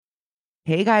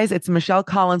Hey guys, it's Michelle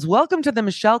Collins. Welcome to the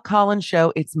Michelle Collins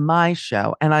Show. It's my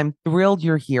show, and I'm thrilled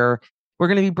you're here. We're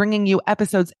going to be bringing you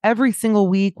episodes every single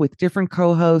week with different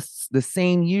co-hosts, the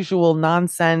same usual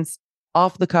nonsense,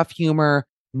 off-the-cuff humor,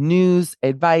 news,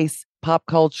 advice, pop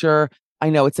culture. I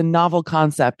know it's a novel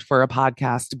concept for a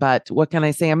podcast, but what can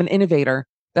I say? I'm an innovator.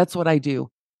 That's what I do.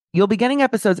 You'll be getting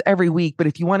episodes every week, but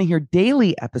if you want to hear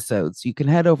daily episodes, you can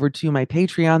head over to my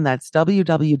Patreon. That's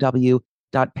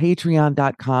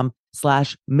www.patreon.com/Michcoll,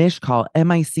 Michcoll.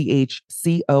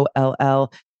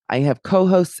 I have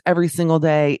co-hosts every single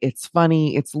day. It's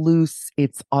funny, it's loose,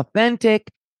 it's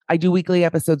authentic. I do weekly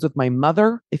episodes with my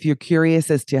mother. If you're curious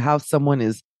as to how someone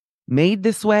is made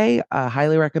this way, I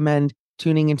highly recommend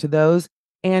tuning into those,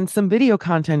 and some video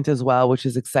content as well, which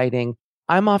is exciting.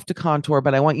 I'm off to Contour,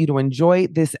 but I want you to enjoy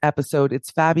this episode.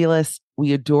 It's fabulous.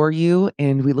 We adore you,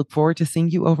 and we look forward to seeing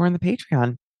you over on the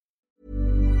Patreon.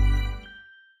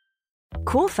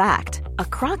 Cool fact, a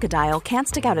crocodile can't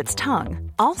stick out its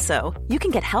tongue. Also, you can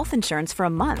get health insurance for a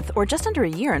month or just under a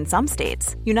year in some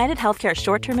states. United Healthcare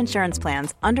short-term insurance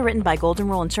plans, underwritten by Golden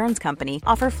Rule Insurance Company,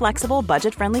 offer flexible,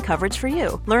 budget-friendly coverage for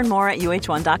you. Learn more at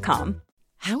uh1.com.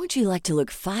 How would you like to look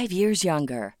 5 years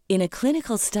younger? In a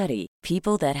clinical study,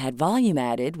 people that had volume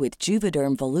added with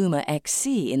Juvederm Voluma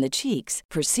XC in the cheeks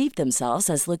perceived themselves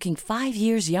as looking 5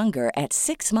 years younger at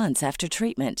 6 months after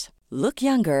treatment. Look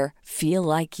younger, feel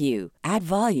like you. Add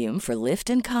volume for lift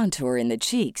and contour in the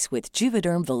cheeks with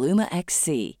Juvederm Voluma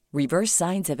XC. Reverse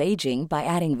signs of aging by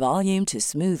adding volume to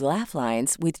smooth laugh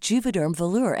lines with Juvederm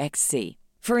Volure XC.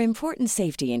 For important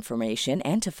safety information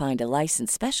and to find a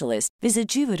licensed specialist, visit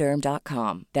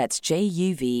Juvederm.com. That's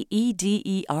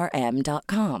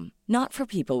JUVEDERM.com. Not for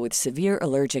people with severe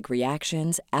allergic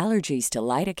reactions, allergies to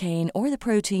lidocaine, or the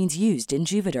proteins used in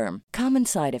Juvederm. Common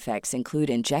side effects include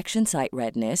injection site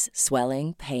redness,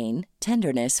 swelling, pain,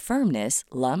 tenderness, firmness,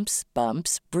 lumps,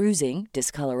 bumps, bruising,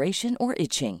 discoloration, or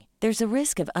itching. There's a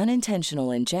risk of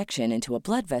unintentional injection into a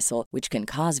blood vessel, which can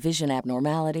cause vision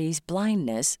abnormalities,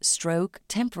 blindness, stroke,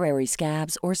 temporary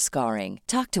scabs, or scarring.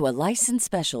 Talk to a licensed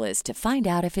specialist to find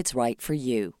out if it's right for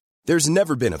you. There's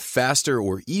never been a faster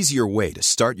or easier way to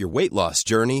start your weight loss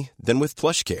journey than with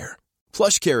PlushCare.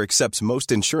 PlushCare accepts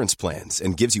most insurance plans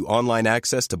and gives you online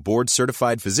access to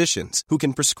board-certified physicians who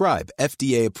can prescribe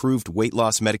FDA-approved weight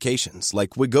loss medications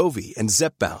like Wegovy and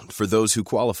Zepbound for those who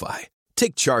qualify.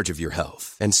 Take charge of your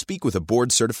health and speak with a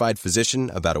board-certified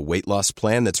physician about a weight loss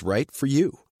plan that's right for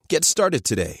you. Get started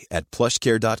today at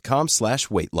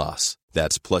plushcare.com/weight loss.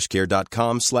 That's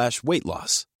plushcare.com/weight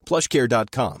loss.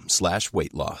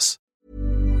 plushcare.com/weight loss.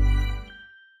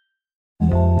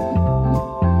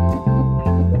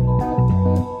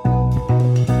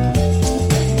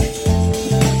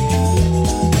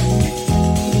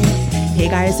 Hey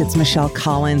guys, it's Michelle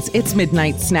Collins. It's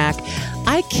Midnight Snack.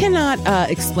 I cannot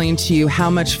explain to you how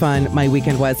much fun my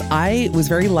weekend was. I was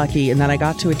very lucky in that I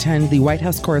got to attend the White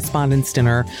House Correspondents'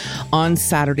 Dinner on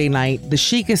Saturday night, the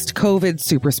chicest COVID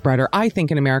super spreader, I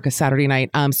think, in America Saturday night,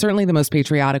 certainly the most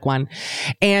patriotic one.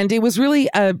 And it was really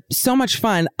so much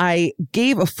fun. I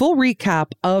gave a full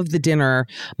recap of the dinner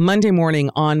Monday morning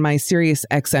on my Sirius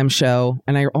XM show.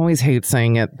 And I always hate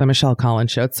saying it, the Michelle Collins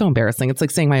Show. It's so embarrassing. It's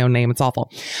like saying my own name. It's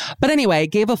awful. But anyway,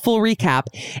 gave a full recap.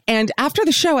 And after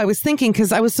the show, I was thinking,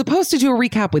 because I was supposed to do a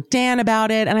recap with Dan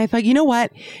about it. And I thought, you know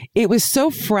what? It was so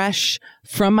fresh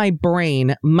from my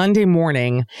brain Monday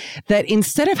morning that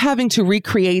instead of having to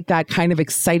recreate that kind of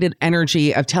excited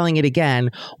energy of telling it again,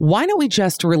 why don't we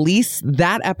just release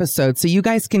that episode so you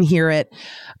guys can hear it,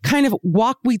 kind of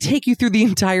we take you through the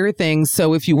entire thing.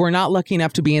 So if you were not lucky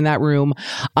enough to be in that room,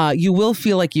 you will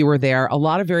feel like you were there. A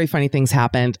lot of very funny things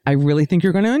happened. I really think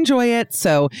you're going to enjoy it.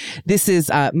 So this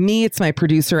is me. It's my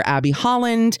producer, Abby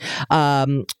Holland,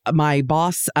 my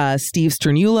boss, Steve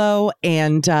Sternulo,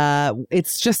 and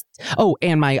it's just,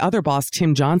 and my other boss,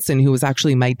 Tim Johnson, who was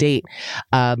actually my date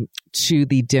to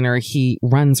the dinner. He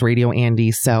runs Radio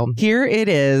Andy. So here it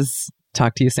is.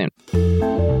 Talk to you soon.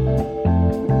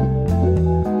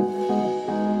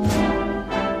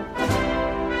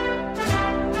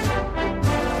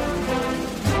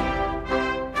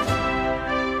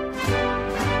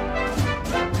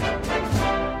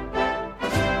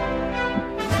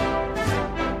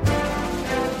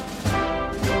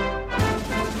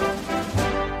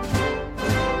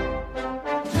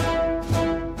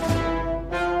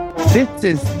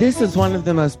 This is one of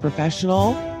the most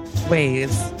professional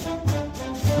ways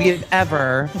we have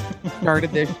ever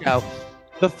started this show.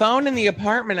 The phone in the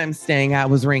apartment I'm staying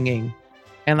at was ringing,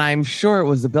 and I'm sure it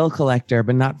was a bill collector,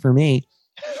 but not for me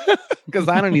because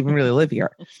I don't even really live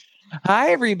here. Hi,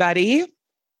 everybody.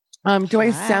 Do I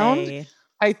sound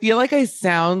I feel like I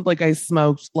sound like I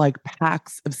smoked like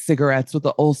packs of cigarettes with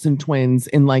the Olsen twins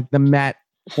in like the Met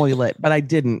toilet, but I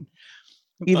didn't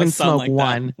even smoke like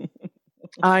one.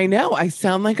 I know. I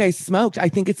sound like I smoked. I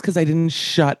think it's because I didn't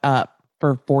shut up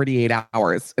for 48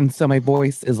 hours. And so my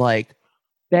voice is like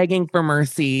begging for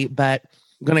mercy, but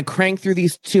I'm going to crank through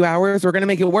these 2 hours. We're going to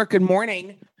make it work. Good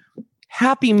morning.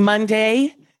 Happy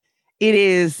Monday. It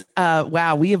is,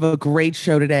 wow, we have a great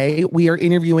show today. We are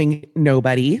interviewing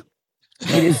nobody.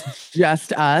 It is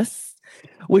just us,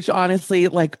 which honestly,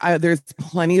 like there's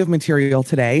plenty of material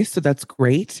today. So that's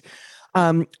great.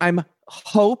 I'm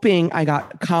hoping I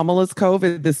got Kamala's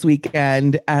COVID this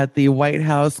weekend at the White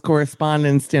House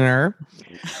Correspondents' Dinner.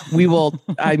 We will,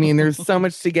 I mean, there's so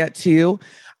much to get to.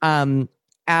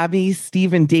 Abby,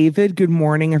 Steve, and David, good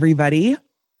morning, everybody.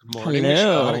 Good morning.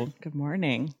 Hello. Michelle. Good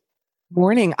morning.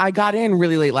 Morning. I got in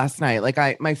really late last night.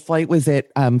 Like my flight was at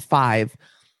 5.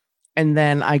 And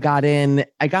then I got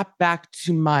back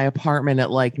to my apartment at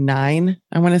like 9,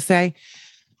 I want to say.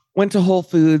 Went to Whole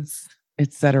Foods,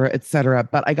 et cetera.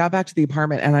 But I got back to the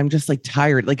apartment and I'm just like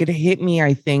tired. Like it hit me,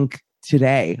 I think,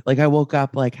 today. Like I woke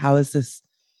up like, how is this?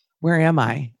 Where am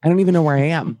I? I don't even know where I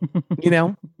am. You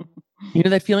know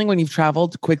that feeling when you've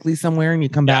traveled quickly somewhere and you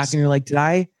come back and you're like, did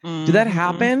that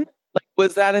happen? Like,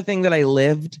 was that a thing that I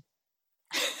lived?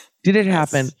 Did it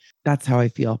happen? That's how I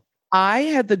feel. I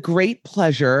had the great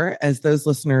pleasure, as those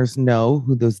listeners know,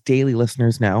 who those daily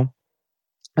listeners know,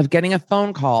 of getting a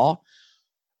phone call.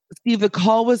 Steve, the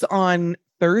call was on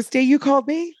Thursday. You called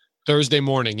me? Thursday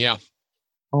morning, yeah.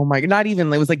 Oh my, not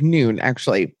even, it was like noon,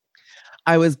 actually.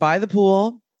 I was by the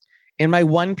pool in my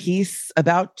one piece,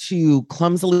 about to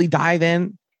clumsily dive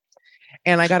in.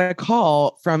 And I got a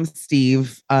call from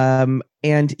Steve.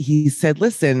 And he said,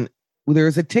 listen,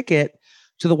 there's a ticket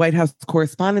to the White House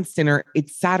Correspondents' Dinner.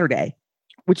 It's Saturday,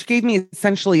 which gave me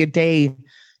essentially a day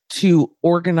to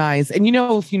organize. And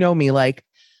if you know me, like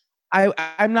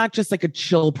I'm not just like a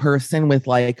chill person with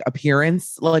like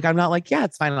appearance. Like I'm not like, yeah,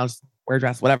 it's fine. I'll just wear a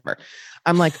dress, whatever.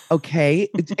 I'm like, okay.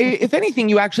 If anything,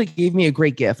 you actually gave me a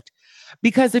great gift,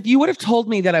 because if you would have told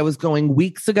me that I was going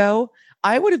weeks ago,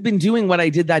 I would have been doing what I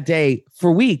did that day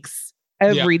for weeks,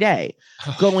 every day,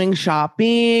 going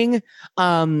shopping,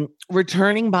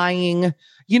 returning, buying,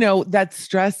 that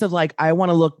stress of like, I want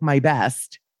to look my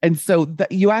best. And so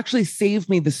you actually saved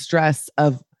me the stress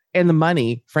and the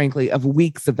money, frankly, of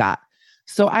weeks of that.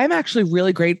 So I'm actually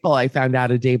really grateful I found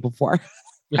out a day before.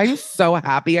 I'm so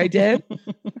happy I did.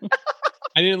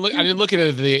 I didn't look at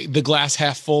it the glass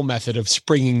half full method of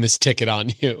springing this ticket on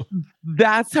you.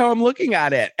 That's how I'm looking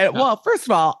at it. And, well, first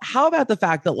of all, how about the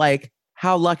fact that like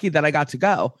how lucky that I got to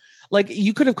go? Like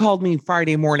you could have called me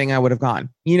Friday morning, I would have gone.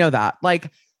 You know that.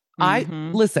 Like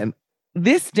listen,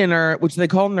 this dinner, which they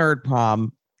call Nerd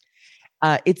Prom,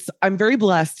 I'm very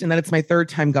blessed in that it's my third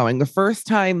time going. The first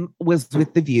time was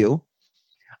with The View,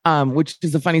 which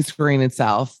is a funny story in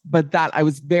itself, but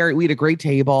we had a great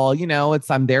table,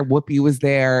 I'm there. Whoopi was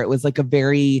there. It was like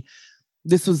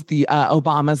this was the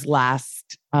Obama's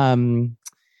last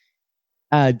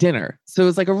dinner. So it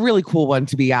was like a really cool one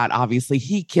to be at. Obviously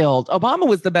he killed. Obama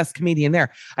was the best comedian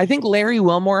there. I think Larry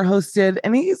Wilmore hosted,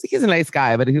 and he's a nice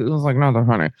guy, but he was like, not that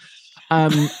funny.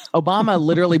 Obama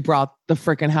literally brought the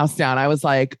freaking house down. I was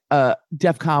like,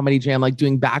 Def Comedy Jam, like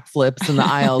doing backflips in the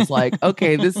aisles. Like,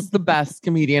 okay, this is the best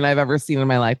comedian I've ever seen in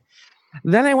my life.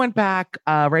 Then I went back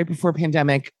right before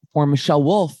pandemic for Michelle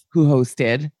Wolf, who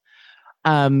hosted.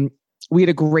 We had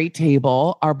a great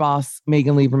table. Our boss,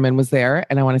 Megan Lieberman, was there.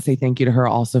 And I want to say thank you to her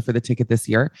also for the ticket this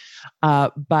year.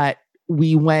 But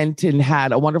we went and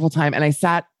had a wonderful time. And I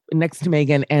sat next to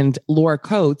Megan and Laura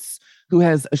Coates, who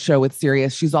has a show with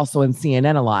Sirius. She's also in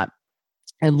CNN a lot.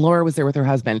 And Laura was there with her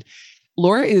husband.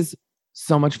 Laura is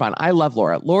so much fun. I love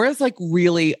Laura. Laura's like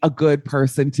really a good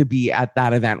person to be at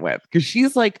that event with, because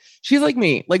she's like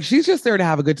me. Like she's just there to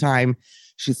have a good time.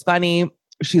 She's funny.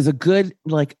 She's a good,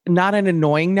 like not an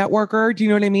annoying networker. Do you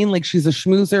know what I mean? Like she's a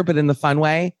schmoozer, but in the fun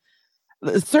way.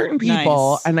 Certain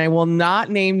people, nice. And I will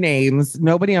not name names,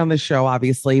 nobody on the show,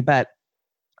 obviously, but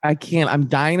I'm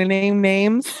dying to name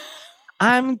names.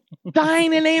 I'm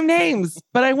dying to name names,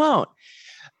 but I won't.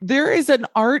 There is an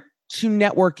art to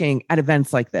networking at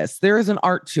events like this. There is an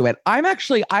art to it.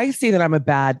 I say that I'm a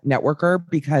bad networker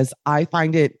because I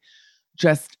find it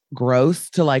just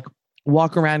gross to like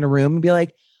walk around a room and be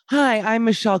like, hi, I'm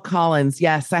Michelle Collins.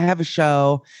 Yes, I have a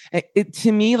show.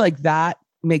 To me, like that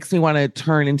makes me want to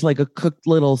turn into like a cooked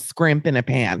little scrimp in a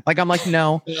pan. Like, I'm like,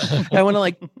 no, I want to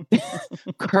like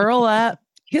curl up,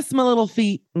 kiss my little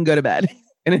feet and go to bed.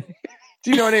 And do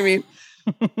you know what I mean?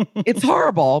 It's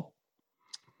horrible,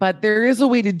 but there is a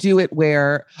way to do it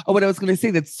where, what I was going to say,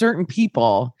 that certain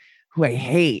people who I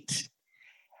hate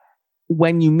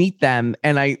when you meet them,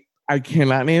 and I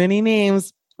cannot name any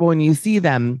names, but when you see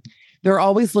them, they're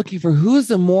always looking for who's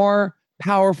a more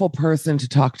powerful person to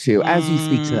talk to as you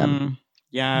speak to them.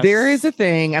 Yes. There is a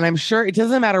thing, and I'm sure it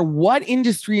doesn't matter what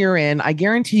industry you're in. I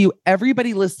guarantee you,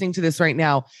 everybody listening to this right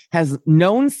now has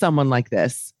known someone like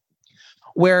this,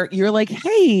 where you're like,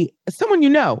 hey, someone you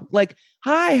know, like,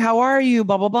 hi, how are you?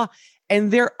 Blah, blah, blah.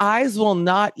 And their eyes will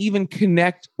not even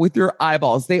connect with your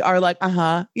eyeballs. They are like,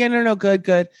 yeah, no,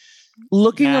 good.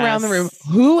 Looking around the room.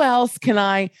 Who else can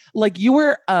I, like, you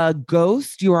are a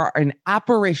ghost. You are an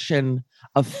apparition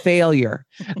of failure.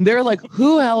 They're like,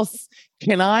 who else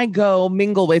can I go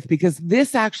mingle with? Because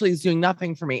this actually is doing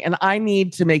nothing for me. And I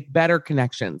need to make better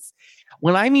connections.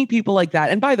 When I meet people like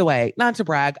that, and by the way, not to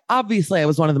brag, obviously I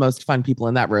was one of the most fun people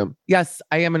in that room. Yes,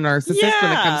 I am a narcissist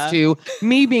when it comes to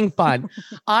me being fun.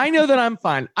 I know that I'm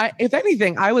fun. If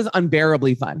anything, I was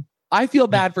unbearably fun. I feel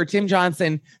bad for Tim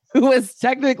Johnson, who was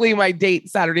technically my date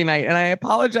Saturday night. And I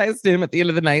apologized to him at the end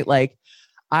of the night. Like,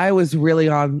 I was really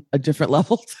on a different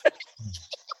level.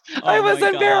 I was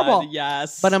unbearable.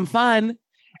 Yes. But I'm fun.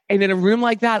 And in a room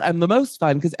like that, I'm the most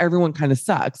fun because everyone kind of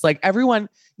sucks. Like everyone,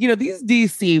 these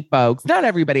DC folks, not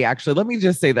everybody actually. Let me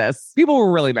just say this. People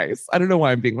were really nice. I don't know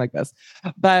why I'm being like this.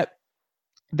 But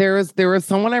there was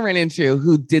someone I ran into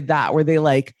who did that, where they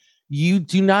like, you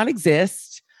do not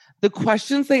exist. The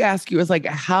questions they ask you is like,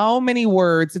 how many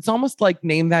words? It's almost like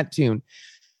name that tune.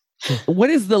 What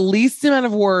is the least amount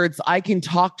of words I can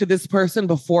talk to this person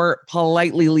before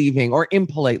politely leaving or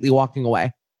impolitely walking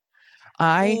away?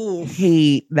 I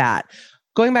hate that.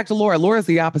 Going back to Laura, Laura's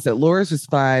the opposite. Laura's just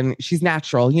fun. She's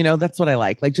natural. That's what I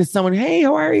like. Like just someone, hey,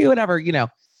 how are you? Whatever,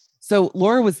 So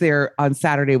Laura was there on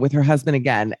Saturday with her husband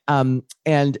again.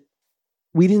 And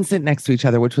we didn't sit next to each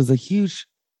other, which was a huge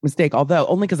mistake, although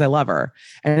only because I love her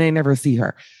and I never see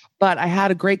her. But I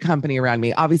had a great company around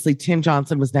me. Obviously, Tim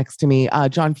Johnson was next to me.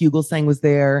 John Fugelsang was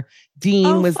there.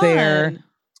 Dean was there.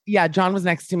 Yeah, John was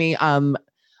next to me.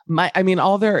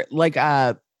 All their like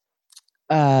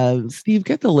Steve,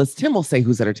 get the list. Tim will say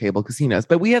who's at our table because he knows.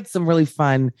 But we had some really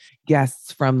fun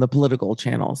guests from the political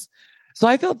channels. So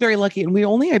I felt very lucky. And we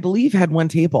only, I believe, had one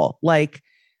table. Like,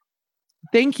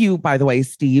 thank you, by the way,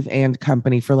 Steve and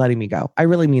company, for letting me go. I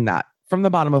really mean that. From the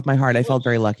bottom of my heart, I felt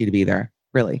very lucky to be there.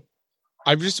 Really.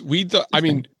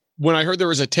 When I heard there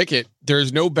was a ticket,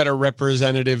 there's no better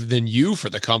representative than you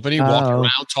for the company, walking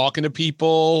around, talking to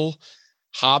people,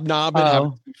 hobnobbing,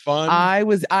 having fun.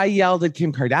 I yelled at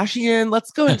Kim Kardashian. Let's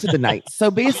go into the night.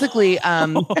 So basically,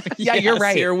 you're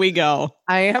right. Here we go.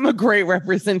 I am a great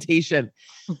representation.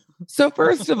 So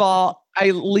first of all,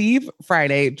 I leave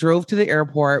Friday, drove to the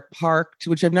airport, parked,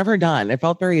 which I've never done. I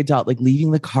felt very adult, like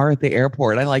leaving the car at the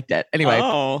airport. I liked it. Anyway.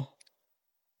 Oh.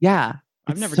 Yeah.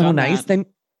 I've never so done nice. that. Then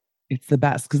it's the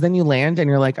best because then you land and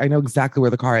you're like, I know exactly where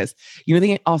the car is.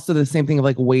 Also the same thing of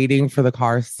like waiting for the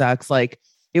car sucks. Like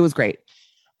it was great.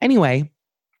 Anyway,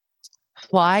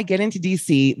 get into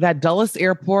DC, that Dulles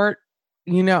airport.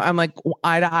 I'm like,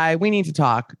 eye to eye. We need to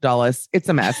talk, Dulles. It's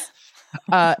a mess.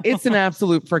 It's an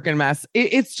absolute freaking mess.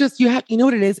 It's just, you know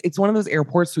what it is? It's one of those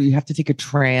airports where you have to take a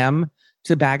tram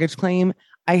to baggage claim.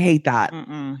 I hate that.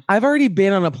 I've already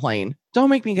been on a plane. Don't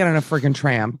make me get on a freaking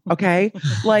tram. Okay.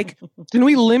 Like, can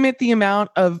we limit the amount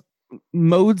of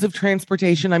modes of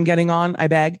transportation I'm getting on? I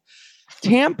beg.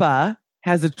 Tampa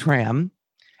has a tram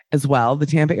as well, the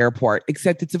Tampa airport,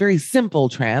 except it's a very simple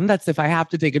tram. That's if I have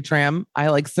to take a tram, I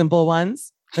like simple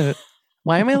ones.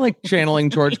 Why am I like channeling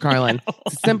George Carlin?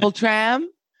 It's a simple tram.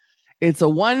 It's a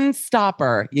one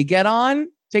stopper. You get on,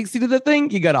 takes you to the thing,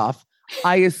 you get off.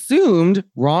 I assumed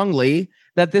wrongly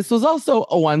that this was also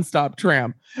a one-stop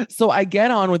tram. So I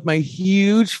get on with my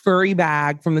huge furry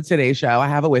bag from the Today Show. I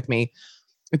have it with me.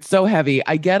 It's so heavy.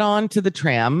 I get on to the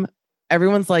tram.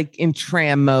 Everyone's like in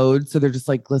tram mode. So they're just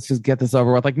like, let's just get this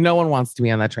over with. Like no one wants to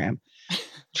be on that tram.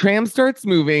 Tram starts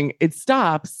moving. It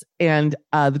stops and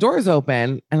the doors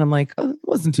open. And I'm like, oh, it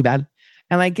wasn't too bad.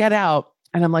 And I get out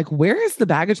and I'm like, where is the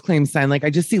baggage claim sign? Like I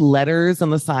just see letters on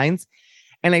the signs.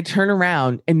 And I turn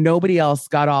around and nobody else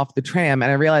got off the tram.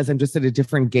 And I realize I'm just at a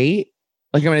different gate.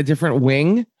 Like I'm in a different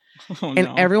wing.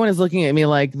 Everyone is looking at me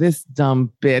like this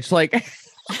dumb bitch. Like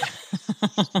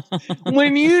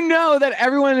when you know that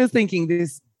everyone is thinking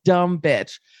this dumb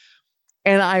bitch.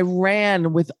 And I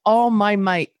ran with all my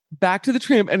might back to the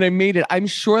tram and I made it. I'm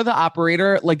sure the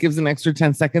operator like gives an extra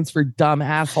 10 seconds for dumb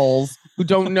assholes who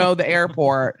don't know the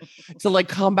airport to like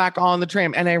come back on the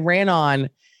tram. And I ran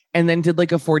on. And then did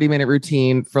like a 40-minute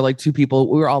routine for like two people.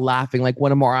 We were all laughing like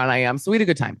what a moron I am. So we had a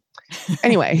good time.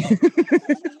 Anyway,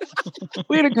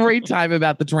 we had a great time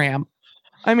about the tram.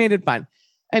 I made it fun.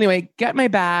 Anyway, get my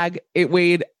bag. It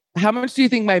weighed How much do you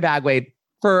think my bag weighed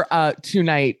for a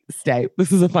 2-night stay?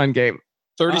 This is a fun game.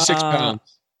 36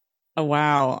 pounds. Oh,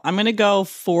 wow. I'm going to go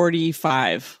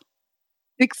 45.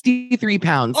 63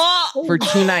 pounds for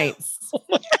 2 nights. Oh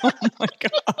my God.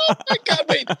 Oh my God,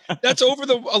 wait. That's over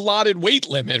the allotted weight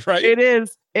limit, right? It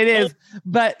is.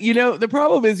 But the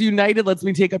problem is United lets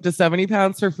me take up to 70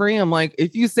 pounds for free. I'm like,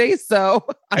 if you say so,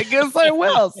 I guess I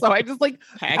will. So I just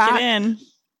pack it in.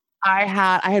 I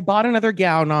had bought another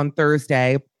gown on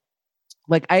Thursday.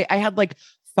 Like I had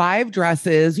 5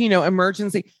 dresses,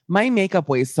 emergency. My makeup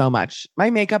weighs so much. My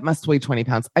makeup must weigh 20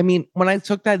 pounds. I mean, when I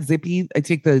took that Zippy, I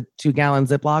take the 2-gallon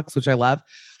Ziplocs, which I love.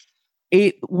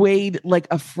 It weighed like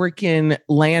a freaking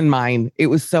landmine. It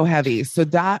was so heavy. So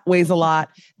that weighs a lot.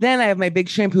 Then I have my big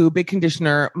shampoo, big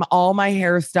conditioner, all my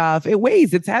hair stuff. It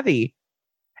weighs, it's heavy.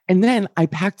 And then I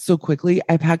packed so quickly.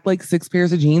 I packed 6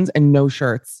 pairs of jeans and no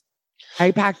shirts.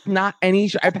 I packed not any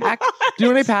do you know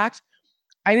what I packed?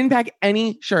 I didn't pack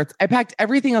any shirts. I packed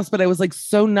everything else, but I was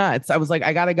so nuts. I was like,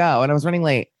 I gotta go. And I was running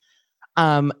late.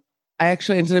 I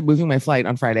actually ended up moving my flight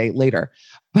on Friday later,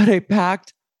 but I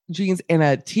packed jeans and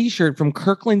a t-shirt from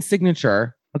Kirkland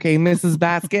Signature. Okay. Mrs.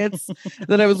 Baskets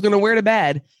that I was going to wear to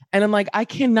bed. And I'm like, I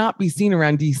cannot be seen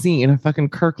around DC in a fucking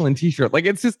Kirkland t-shirt.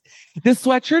 It's just, this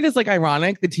sweatshirt is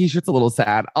ironic. The t-shirt's a little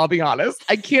sad. I'll be honest.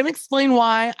 I can't explain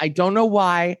why. I don't know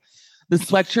why. The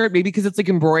sweatshirt, maybe because it's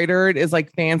embroidered, is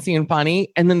fancy and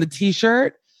funny. And then the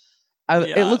t-shirt,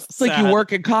 it looks sad. Like you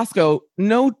work at Costco.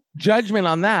 No judgment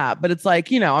on that. But it's I'm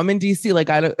in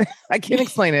DC. I can't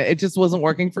explain it. It just wasn't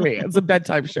working for me. It's a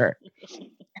bedtime shirt.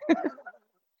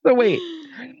 So wait.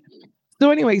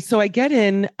 So anyway, so I get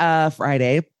in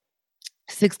Friday,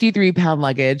 63-pound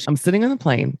luggage. I'm sitting on the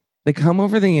plane. They come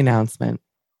over the announcement.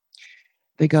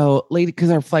 They go, lady,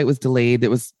 because our flight was delayed. It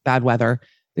was bad weather.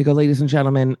 They go, ladies and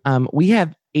gentlemen, we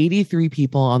have 83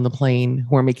 people on the plane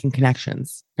who are making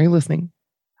connections. Are you listening?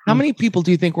 How many people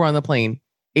do you think were on the plane?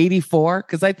 84?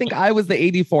 Because I think I was the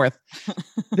 84th.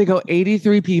 They go,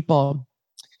 83 people.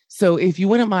 So if you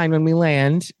wouldn't mind when we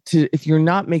land, if you're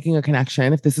not making a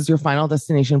connection, if this is your final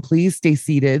destination, please stay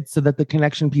seated so that the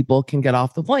connection people can get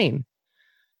off the plane.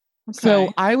 Okay.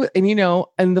 So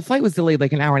and the flight was delayed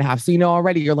an hour and a half. So,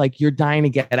 already you're dying to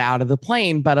get out of the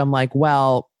plane. But I'm like,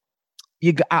 well,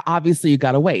 you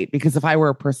got to wait, because if I were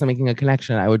a person making a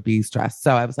connection, I would be stressed.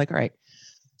 So I was like, all right.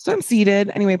 So I'm seated.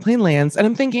 Anyway, plane lands and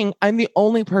I'm thinking I'm the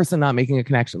only person not making a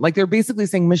connection. They're basically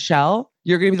saying, Michelle,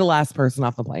 you're going to be the last person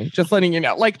off the plane. Just letting you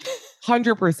know,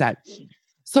 100%.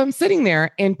 So I'm sitting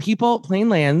there and plane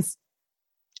lands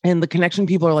and the connection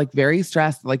people are very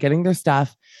stressed, getting their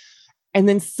stuff. And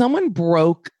then someone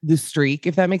broke the streak,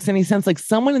 if that makes any sense.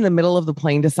 Someone in the middle of the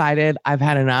plane decided I've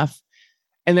had enough.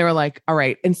 And they were like, all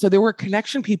right. And so there were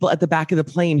connection people at the back of the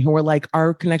plane who were like,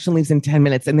 our connection leaves in 10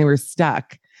 minutes. And they were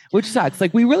stuck, which sucks.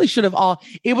 We really should have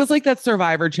it was that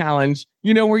Survivor challenge,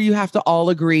 where you have to all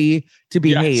agree to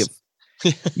behave.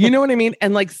 Yes. You know what I mean?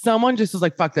 And someone just was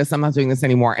like, fuck this. I'm not doing this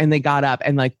anymore. And they got up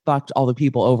and fucked all the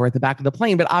people over at the back of the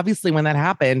plane. But obviously when that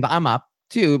happened, I'm up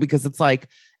too, because it's A,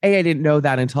 I didn't know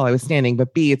that until I was standing.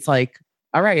 But B, it's all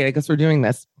right, I guess we're doing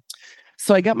this.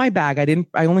 So I got my bag.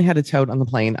 I only had a tote on the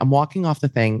plane. I'm walking off the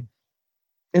thing.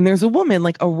 And there's a woman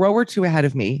a row or two ahead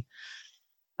of me,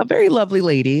 a very lovely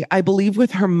lady, I believe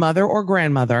with her mother or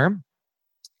grandmother.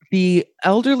 The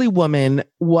elderly woman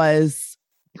was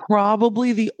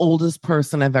probably the oldest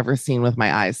person I've ever seen with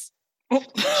my eyes.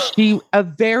 A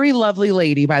very lovely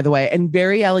lady, by the way, and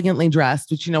very elegantly dressed,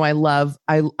 which, I love.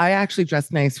 I actually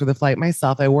dressed nice for the flight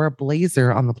myself. I wore a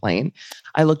blazer on the plane.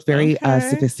 I looked very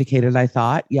sophisticated, I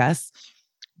thought. Yes.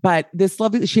 But this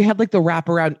lovely, she had the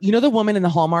wraparound, the woman in the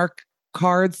Hallmark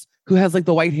cards who has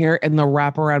the white hair and the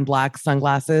wraparound black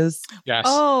sunglasses. Yes.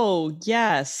 Oh,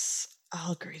 yes.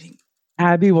 Oh, greeting.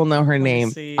 Abby will know her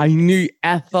name. I knew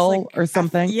Ethel or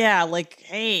something. Yeah.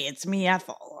 Hey, it's me,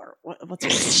 Ethel. Or what's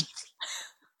her name?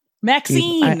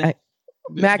 Maxine.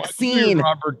 Maxine.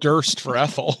 Robert Durst for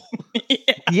Ethel.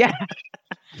 Yeah.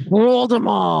 Rolled them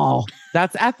all.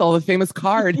 That's Ethel, the famous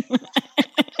card.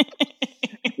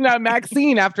 No,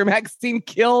 Maxine, after Maxine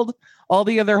killed all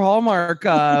the other Hallmark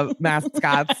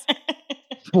mascots.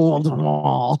 Rolled them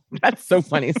all. That's so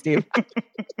funny, Steve.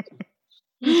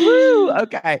 Woo.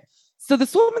 Okay. So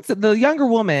this woman, the younger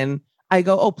woman, I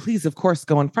go, oh, please, of course,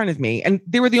 go in front of me. And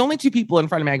they were the only 2 people in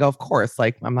front of me. I go, of course,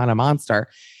 I'm not a monster.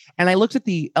 And I looked at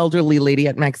the elderly lady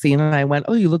at Maxine and I went,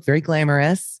 oh, you look very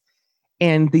glamorous.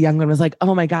 And the young one was like,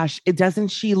 oh my gosh, doesn't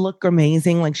she look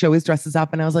amazing? She always dresses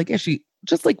up. And I was like, yeah, she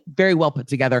just very well put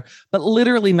together, but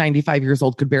literally 95 years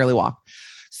old, could barely walk.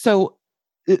 So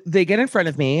they get in front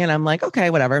of me and I'm like,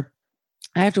 okay, whatever.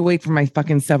 I have to wait for my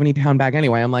fucking 70-pound bag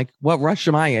anyway. I'm like, what rush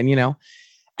am I in,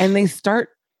 And they start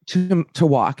to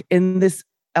walk. And this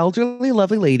elderly,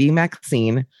 lovely lady,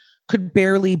 Maxine, could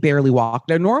barely walk.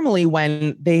 Now, normally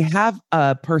when they have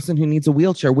a person who needs a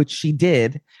wheelchair, which she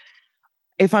did,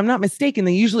 if I'm not mistaken,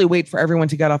 they usually wait for everyone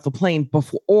to get off the plane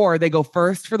before, or they go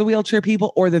first for the wheelchair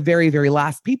people or the very, very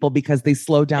last people because they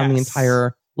slow down the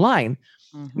entire line.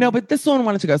 Mm-hmm. No, but this one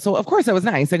wanted to go. So of course I was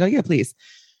nice. I go, yeah, please.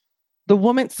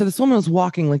 This woman was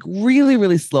walking like really,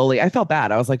 really slowly. I felt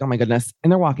bad. I was like, oh my goodness.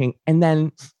 And they're walking. And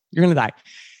then you're going to die.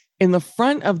 In the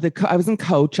front of I was in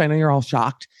coach. I know you're all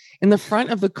shocked. In the front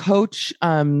of the coach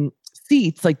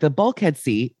seats, like the bulkhead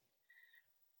seat.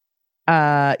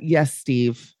 Yes,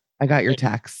 Steve, I got your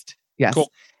text. Yes.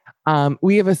 Cool.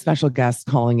 We have a special guest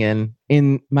calling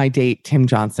in my date. Tim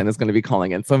Johnson is going to be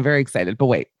calling in. So I'm very excited, but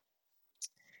wait.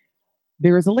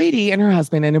 There was a lady and her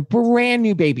husband and a brand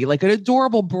new baby, like an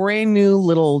adorable brand new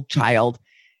little child.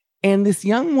 And this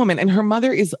young woman and her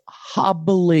mother is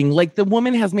hobbling. Like the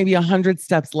woman has maybe 100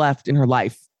 steps left in her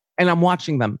life. And I'm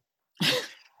watching them.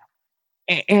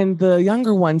 And the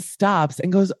younger one stops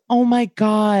and goes, oh my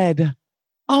God.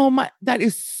 Oh my, that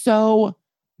is so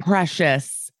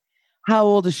precious. How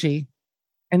old is she?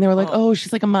 And they were like, oh,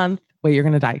 she's like a month. Wait, you're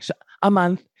going to die. A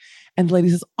month. And the lady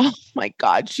says, oh my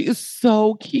God, she is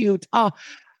so cute. Oh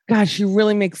God, she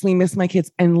really makes me miss my kids,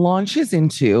 and launches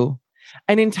into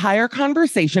an entire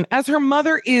conversation as her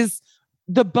mother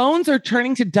the bones are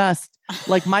turning to dust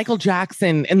like Michael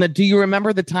Jackson in the Do You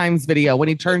Remember the Times video when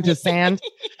he turned to sand?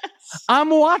 Yes. I'm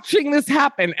watching this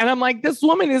happen and I'm like, this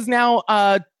woman is now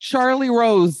Charlie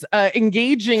Rose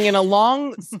engaging in a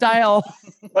long style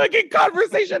fucking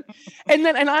conversation. And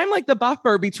I'm like the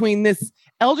buffer between this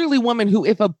elderly woman who,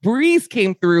 if a breeze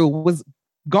came through, was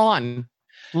gone.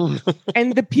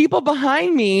 And the people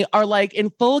behind me are like in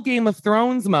full Game of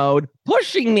Thrones mode,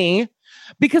 pushing me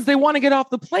because they want to get off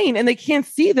the plane and they can't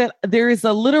see that there is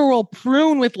a literal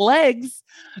prune with legs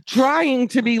trying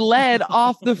to be led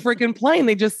off the freaking plane.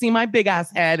 They just see my big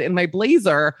ass head and my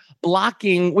blazer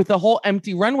blocking with a whole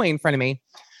empty runway in front of me.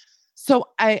 So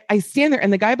I stand there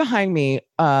and the guy behind me,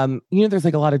 there's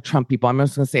like a lot of Trump people. I'm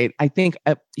just going to say it. I think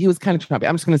he was kind of Trumpy.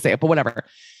 I'm just going to say it, but whatever.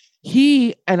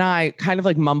 He and I kind of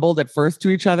like mumbled at first to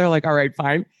each other, like, all right,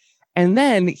 fine. And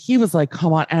then he was like,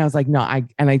 come on. And I was like, no,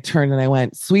 I turned and I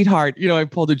went, sweetheart, I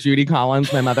pulled a Judy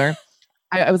Collins, my mother.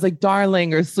 I was like,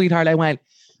 darling or sweetheart. I went,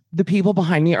 the people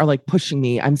behind me are like pushing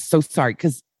me. I'm so sorry.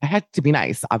 Cause I had to be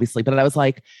nice, obviously. But I was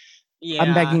like, yeah.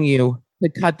 I'm begging you to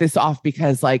cut this off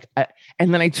because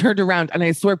and then I turned around and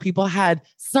I swear people had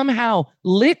somehow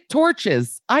lit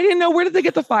torches. I didn't know, where did they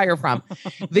get the fire from?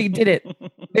 They did it.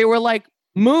 They were like,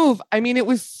 move. I mean, it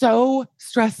was so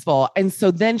stressful. And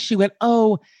so then she went,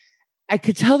 oh, I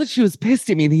could tell that she was pissed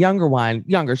at me, the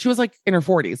younger. She was like in her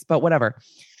 40s, but whatever.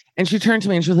 And she turned to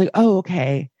me and she was like, oh,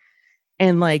 okay.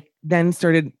 And like then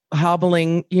started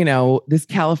hobbling, this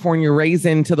California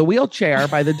raisin to the wheelchair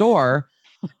by the door.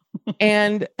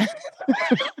 And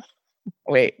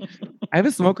wait, I have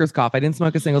a smoker's cough. I didn't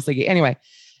smoke a single ciggy. Anyway,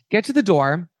 get to the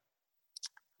door.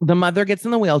 The mother gets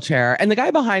in the wheelchair and the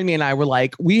guy behind me and I were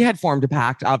like, we had formed a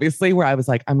pact, obviously, where I was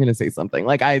like, I'm going to say something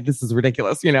like, this is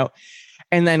ridiculous,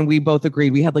 And then we both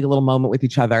agreed. We had like a little moment with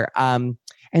each other. And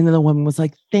then the woman was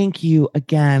like, thank you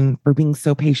again for being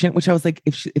so patient, which I was like,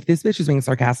 if this bitch is being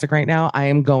sarcastic right now, I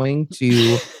am going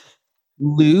to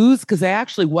lose, because I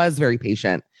actually was very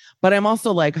patient. But I'm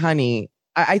also like, honey,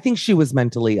 I think she was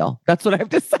mentally ill. That's what I have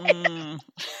to say.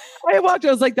 I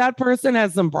was like, that person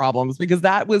has some problems, because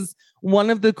that was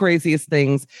one of the craziest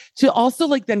things, to also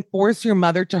like then force your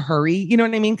mother to hurry. You know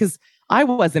what I mean? Because I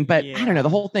wasn't, but yeah. I don't know. The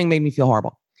whole thing made me feel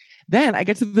horrible. Then I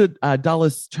get to the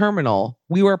Dulles terminal.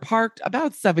 We were parked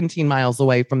about 17 miles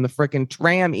away from the freaking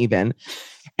tram even.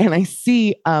 And I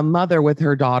see a mother with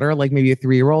her daughter, like maybe a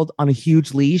 3-year-old, on a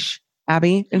huge leash,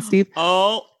 Abby and Steve.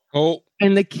 Oh.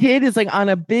 And the kid is like on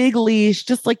a big leash,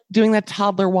 just like doing that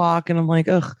toddler walk. And I'm like,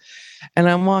 ugh. And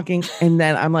I'm walking. And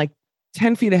then I'm like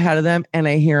 10 feet ahead of them. And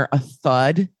I hear a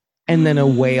thud and then a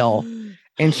wail.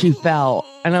 And she fell.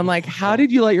 And I'm like, how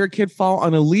did you let your kid fall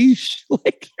on a leash?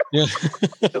 Like, yeah.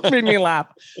 It made me laugh.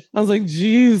 I was like,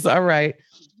 geez, all right.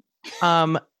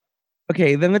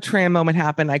 Okay, then the tram moment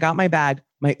happened. I got my bag,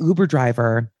 my Uber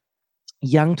driver,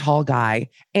 young, tall guy.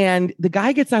 And the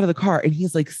guy gets out of the car and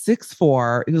he's like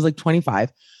 6'4". He was like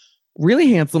 25,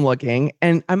 really handsome looking.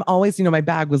 And I'm always, my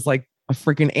bag was like a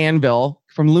freaking anvil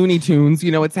from Looney Tunes,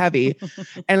 it's heavy.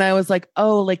 And I was like,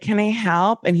 oh, like, can I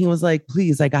help? And he was like,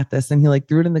 please, I got this. And he like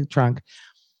threw it in the trunk.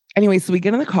 Anyway, so we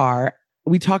get in the car.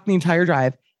 We talked the entire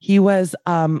drive. He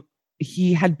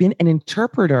had been an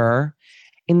interpreter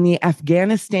in the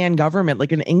Afghanistan government,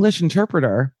 like an English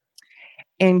interpreter,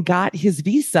 and got his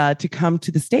visa to come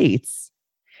to the States.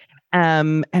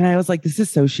 And I was like, this is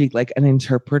so chic. Like an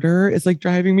interpreter is like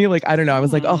driving me. Like, I don't know. I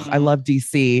was like, oh, I love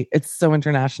DC. It's so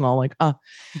international. Like,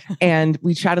 and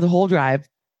we chatted the whole drive.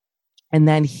 And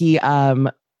then he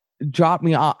dropped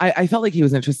me off. I felt like he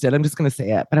was interested. I'm just going to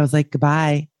say it. But I was like,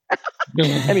 goodbye.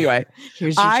 Anyway,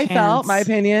 I felt, my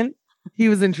opinion, he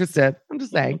was interested. I'm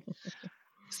just saying.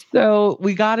 So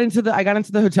I got into the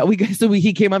hotel.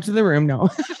 He came up to the room. No.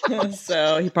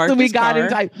 So he parked his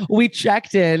car. We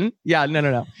checked in. Yeah,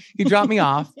 no. He dropped me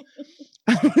off.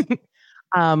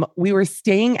 We were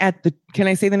staying at can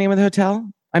I say the name of the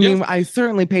hotel? I mean, I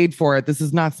certainly paid for it. This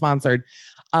is not sponsored.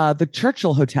 The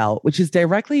Churchill Hotel, which is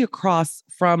directly across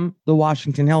from the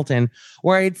Washington Hilton,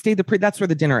 where I had stayed. That's where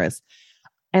the dinner is.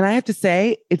 And I have to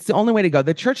say, it's the only way to go.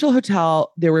 The Churchill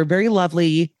Hotel, they were very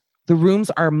lovely. The rooms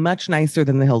are much nicer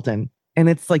than the Hilton. And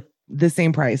it's like the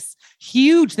same price.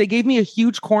 Huge. They gave me a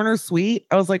huge corner suite.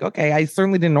 I was like, okay, I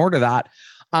certainly didn't order that.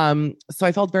 So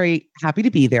I felt very happy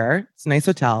to be there. It's a nice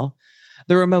hotel.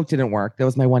 The remote didn't work. That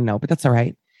was my one note, but that's all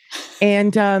right.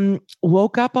 And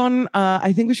woke up on,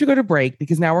 I think we should go to break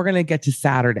because now we're going to get to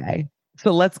Saturday.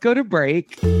 So let's go to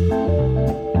break.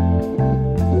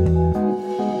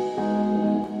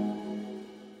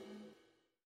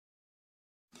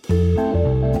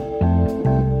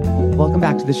 Welcome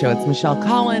back to the show. It's Michelle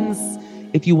Collins.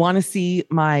 If you want to see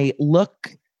my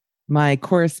look, my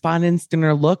correspondence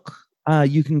dinner look,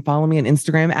 you can follow me on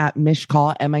Instagram at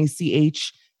Michcoll,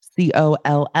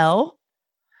 MICHCOLL.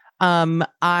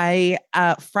 I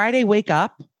Friday wake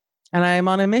up and I'm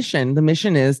on a mission. The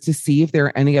mission is to see if there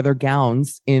are any other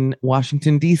gowns in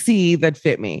Washington, D.C. that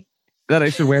fit me, that I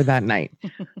should wear that night.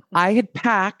 I had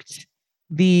packed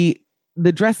the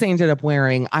dress I ended up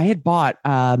wearing. I had bought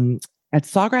at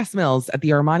Sawgrass Mills at the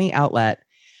Armani outlet,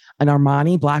 an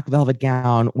Armani black velvet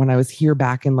gown when I was here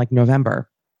back in like November.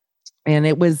 And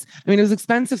it was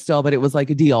expensive still, but it was like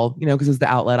a deal, because it was the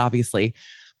outlet, obviously.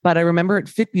 But I remember it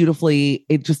fit beautifully.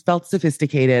 It just felt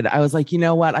sophisticated. I was like, you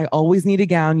know what? I always need a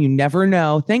gown. You never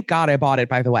know. Thank God I bought it,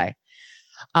 by the way.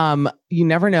 You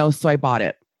never know. So I bought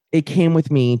it. It came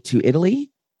with me to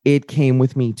Italy. It came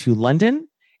with me to London.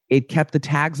 It kept the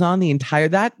tags on the entire,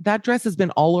 that dress has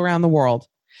been all around the world.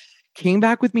 Came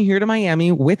back with me here to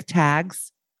Miami with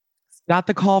tags, got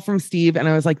the call from Steve. And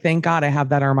I was like, thank God I have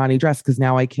that Armani dress because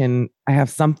now I have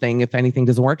something if anything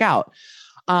doesn't work out.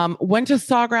 Went to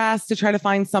Sawgrass to try to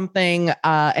find something,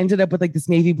 ended up with like this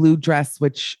navy blue dress,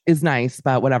 which is nice,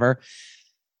 but whatever.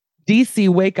 DC,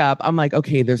 wake up. I'm like,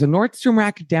 okay, there's a Nordstrom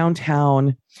Rack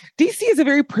downtown. DC is a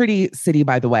very pretty city,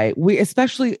 by the way.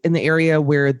 Especially in the area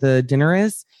where the dinner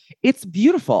is, it's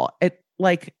beautiful.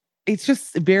 It's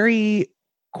just very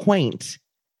quaint.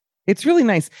 It's really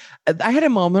nice. I had a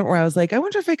moment where I was like, I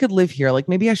wonder if I could live here. Like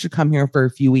maybe I should come here for a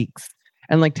few weeks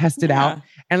and like test it out.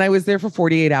 And I was there for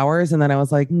 48 hours. And then I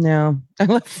was like, no.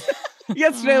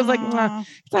 Yesterday I was like, nah,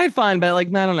 it's had fun, but like,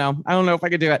 I don't know. I don't know if I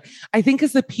could do it. I think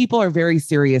because the people are very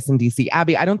serious in DC.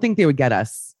 Abby, I don't think they would get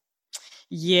us.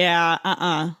 Yeah.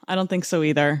 I don't think so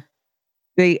either.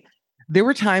 There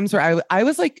were times where I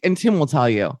was like, and Tim will tell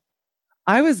you,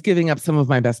 I was giving up some of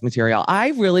my best material. I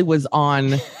really was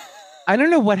on, I don't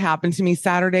know what happened to me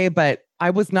Saturday, but I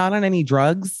was not on any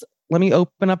drugs. Let me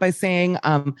open up by saying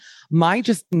my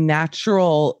just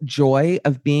natural joy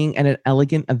of being at an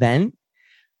elegant event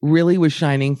really was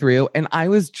shining through. And I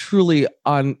was truly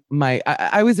on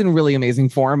I was in really amazing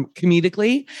form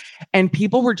comedically, and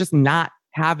people were just not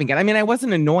having it. I mean, I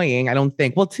wasn't annoying, I don't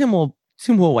think. Well, Tim will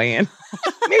weigh in.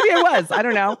 Maybe I was. I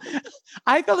don't know.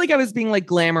 I felt like I was being like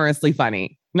glamorously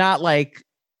funny, not like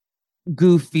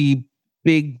goofy,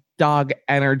 big dog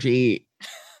energy.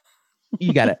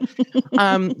 You get it.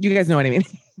 You guys know what I mean.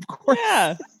 Of course.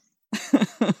 Yeah.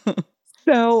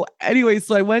 So anyway,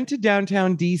 so I went to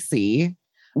downtown DC,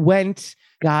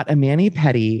 got a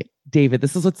mani-pedi. David,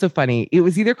 this is what's so funny. It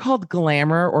was either called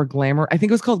Glamour or Glamour. I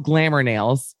think it was called Glamour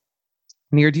Nails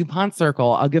near DuPont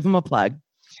Circle. I'll give them a plug.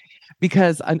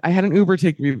 Because I had an Uber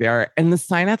take me there and the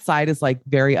sign outside is like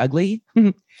very ugly.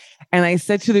 And I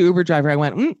said to the Uber driver, I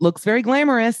went, looks very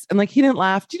glamorous. And like, he didn't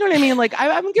laugh. Do you know what I mean? Like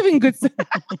I'm giving good.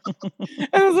 And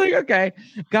I was like, okay,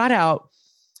 got out.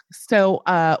 So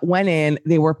went in,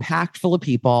 they were packed full of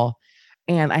people.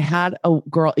 And I had a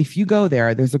girl, if you go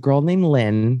there's a girl named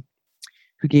Lynn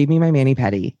who gave me my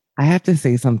mani-pedi. I have to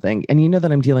say something. And you know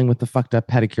that I'm dealing with the fucked up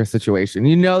pedicure situation.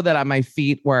 You know that on my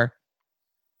feet were...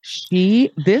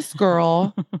 This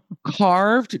girl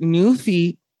carved new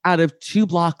feet out of 2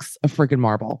 blocks of friggin'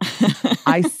 marble.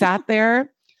 I sat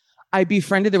there. I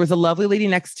befriended. There was a lovely lady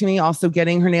next to me also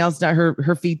getting her nails done,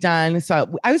 her feet done.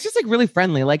 So I was just like really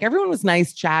friendly. Like everyone was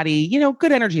nice, chatty,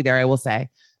 good energy there, I will say.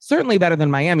 certainly better than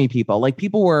Miami people. Like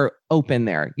people were open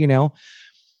there, you know.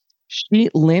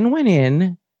 Lynn went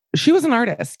in. She was an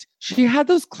artist. She had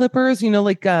those clippers, you know,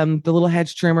 like the little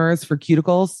hedge trimmers for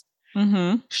cuticles.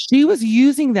 Mm-hmm. She was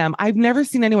using them. I've never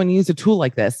seen anyone use a tool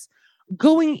like this.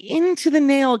 Going into the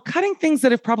nail, cutting things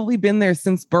that have probably been there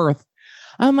since birth.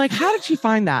 I'm like, how did she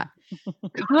find that?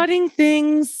 Cutting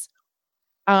things.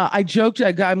 I joked,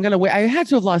 I'm going to wait. I had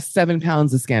to have lost 7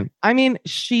 pounds of skin. I mean,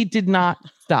 she did not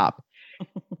stop.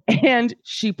 And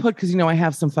she put, because, you know, I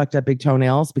have some fucked up big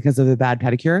toenails because of the bad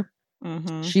pedicure.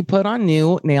 Mm-hmm. She put on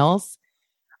new nails.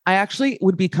 I actually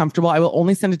would be comfortable. I will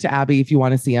only send it to Abby if you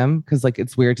want to see them, because like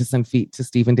it's weird to send feet to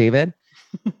Steve and David.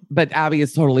 But Abby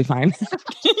is totally fine.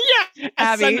 Yeah.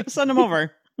 Abby. Send them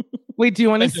over. Wait, do you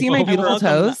want to see my beautiful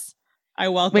toes? I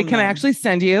welcome Wait, can them. I actually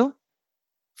send you?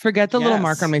 Forget the little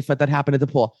mark on my foot that happened at the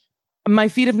pool. My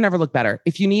feet have never looked better.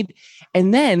 If you need,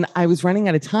 and then I was running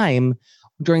out of time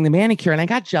during the manicure and I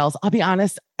got gels. I'll be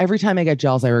honest, every time I get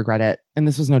gels, I regret it. And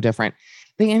this was no different.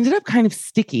 They ended up kind of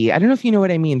sticky. I don't know if you know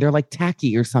what I mean. They're like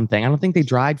tacky or something. I don't think they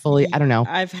dried fully. I don't know.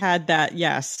 I've had that.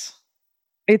 Yes.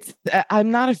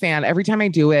 I'm not a fan. Every time I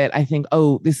do it, I think,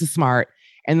 oh, this is smart.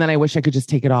 And then I wish I could just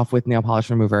take it off with nail polish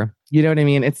remover. You know what I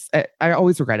mean? I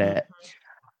always regret it.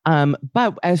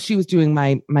 But as she was doing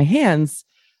my hands,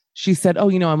 she said, oh,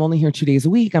 you know, I'm only here 2 days a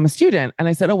week. I'm a student. And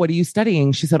I said, oh, what are you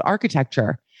studying? She said,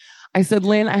 architecture. I said,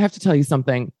 Lynn, I have to tell you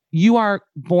something. You are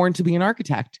born to be an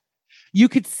architect. You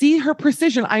could see her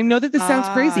precision. I know that this sounds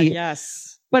crazy.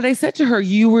 Yes. But I said to her,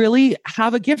 you really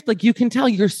have a gift. Like you can tell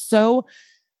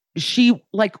she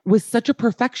like was such a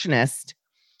perfectionist.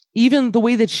 Even the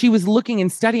way that she was looking and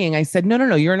studying, I said,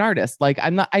 no, you're an artist. Like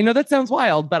I'm not, I know that sounds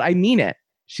wild, but I mean it.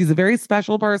 She's a very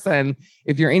special person.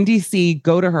 If you're in DC,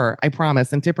 go to her. I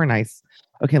promise. And tip her nice.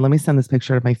 Okay, let me send this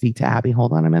picture of my feet to Abby.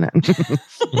 Hold on a minute.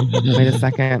 Wait a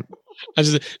second.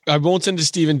 I won't send to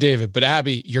Steve and David, but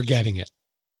Abby, you're getting it.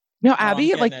 No,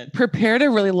 Abby, prepare to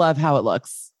really love how it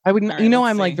looks. I would, right,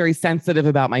 I'm like very sensitive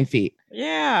about my feet.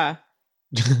 Yeah.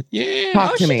 Yeah.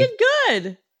 Talk to me. She did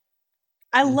good.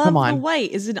 I love the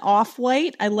white. Is it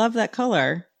off-white? I love that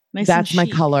color. Nice. That's my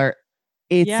color.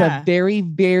 It's a very,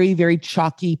 very, very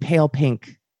chalky pale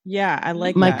pink. Yeah, I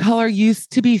like my that. color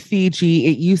used to be Fiji.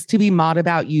 It used to be Mod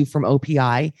About You from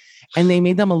OPI, and they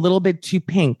made them a little bit too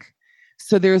pink.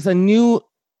 So there's a new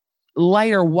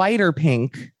lighter, whiter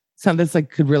pink. Something that's like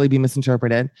could really be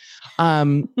misinterpreted.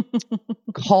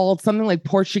 Called something like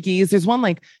Portuguese. There's one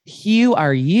like Hue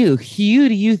are you? Hue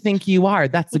do you think you are?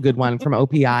 That's a good one from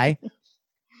OPI.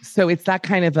 So it's that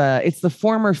kind of it's the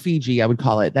former Fiji, I would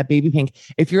call it, that baby pink.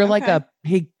 If you're like a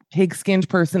pig-skinned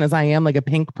person, as I am, like a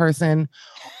pink person,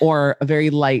 or a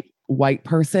very light white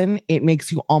person, it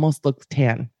makes you almost look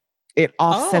tan. It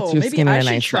offsets your skin in a nice way.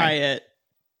 Maybe I should try it.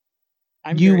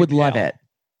 You would love it.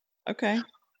 Okay.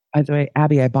 By the way,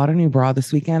 Abby, I bought a new bra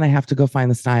this weekend. I have to go find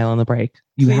the style on the break.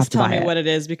 You Please have to tell buy me it. what it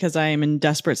is, because I am in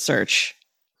desperate search.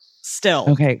 Still.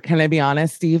 Okay. Can I be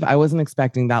honest, Steve? I wasn't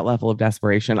expecting that level of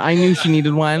desperation. I knew she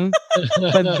needed one,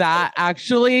 but that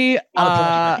actually,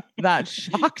 that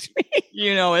shocked me.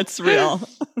 You know, it's real.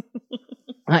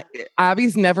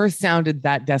 Abby's never sounded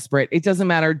that desperate. It doesn't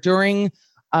matter during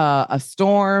a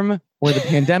storm or the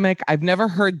pandemic. I've never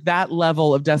heard that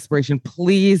level of desperation.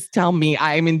 Please tell me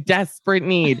I am in desperate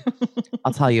need.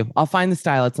 I'll tell you. I'll find the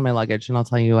style. It's in my luggage, and I'll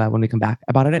tell you when we come back.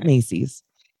 I bought it at Macy's.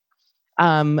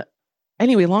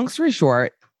 Anyway, long story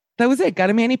short, that was it. Got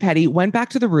a mani-pedi, went back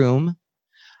to the room,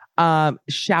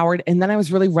 showered, and then I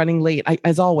was really running late.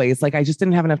 As always, like I just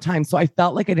didn't have enough time. So I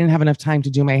felt like I didn't have enough time to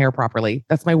do my hair properly.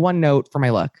 That's my one note for my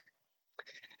look.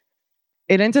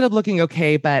 It ended up looking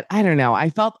okay, but I don't know. I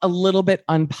felt a little bit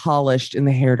unpolished in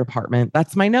the hair department.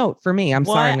 That's my note for me. I'm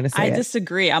sorry, I'm going to say I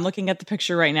disagree. I'm looking at the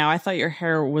picture right now. I thought your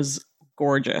hair was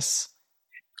gorgeous.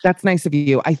 That's nice of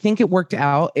you. I think it worked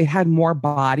out. It had more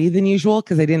body than usual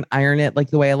because I didn't iron it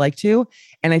like the way I like to.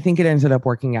 And I think it ended up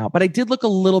working out. But I did look a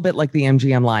little bit like the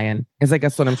MGM lion, is I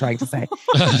guess what I'm trying to say.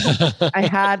 I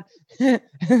had,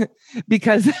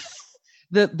 because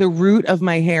the root of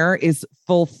my hair is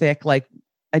full thick, like,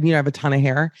 and I have a ton of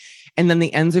hair. And then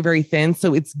the ends are very thin.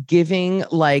 So it's giving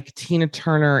like Tina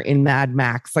Turner in Mad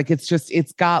Max. Like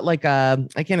it's got like I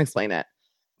can't explain it.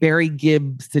 Barry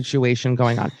Gibb situation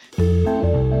going on.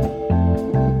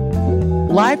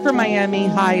 Live from Miami.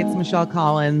 Hi, it's Michelle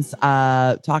Collins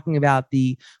talking about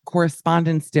the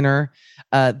correspondence dinner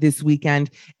this weekend.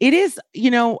 It is,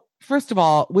 first of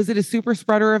all, was it a super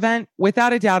spreader event?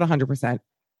 Without a doubt, 100%.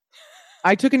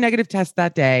 I took a negative test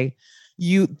that day.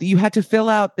 You had to fill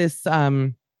out this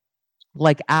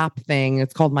like app thing.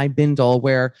 It's called My Bindle,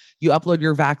 where you upload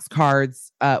your Vax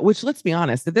cards, which let's be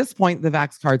honest, at this point, the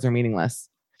Vax cards are meaningless.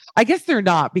 I guess they're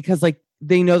not, because like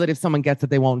they know that if someone gets it,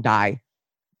 they won't die.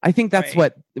 I think that's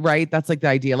right. That's like the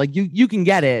idea. Like you can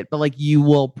get it, but like you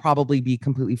will probably be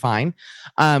completely fine.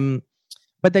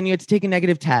 But then you had to take a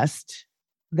negative test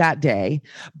that day.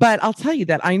 But I'll tell you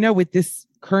that I know with this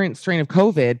current strain of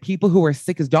COVID, people who are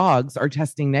sick as dogs are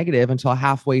testing negative until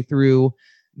halfway through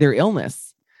their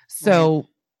illness. So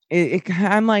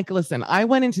I'm like, listen, I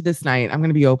went into this night, I'm going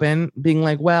to be open, being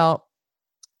like, well,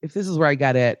 if this is where I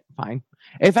get it, fine.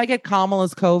 If I get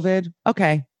Kamala's COVID,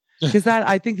 okay. Because that,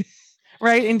 I think,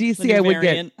 right, in DC, I would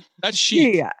get. That's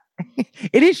chic. Yeah,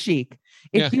 it is chic.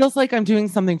 It feels like I'm doing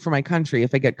something for my country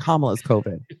if I get Kamala's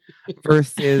COVID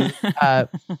versus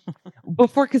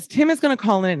before, because Tim is going to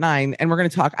call in at 9 and we're going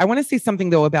to talk. I want to say something,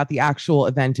 though, about the actual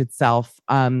event itself,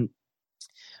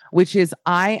 which is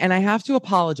I have to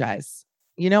apologize.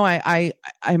 You know,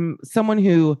 I'm someone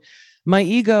who my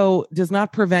ego does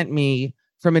not prevent me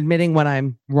from admitting when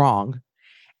I'm wrong.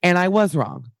 And I was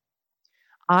wrong.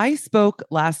 I spoke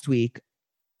last week,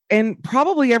 and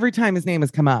probably every time his name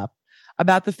has come up,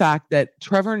 about the fact that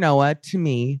Trevor Noah, to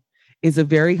me, is a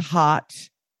very hot,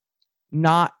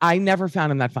 I never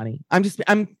found him that funny.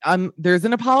 There's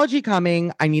an apology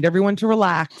coming. I need everyone to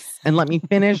relax and let me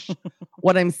finish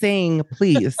what I'm saying,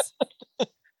 please.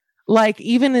 Like,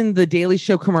 even in the Daily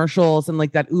Show commercials and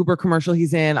like that Uber commercial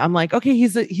he's in, I'm like, okay,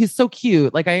 he's so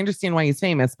cute. Like, I understand why he's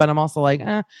famous, but I'm also like,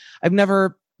 I've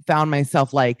never found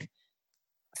myself like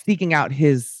seeking out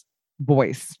his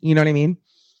voice. You know what I mean?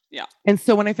 Yeah. And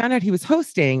so when I found out he was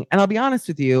hosting, and I'll be honest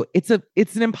with you, it's an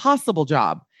impossible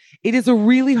job. It is a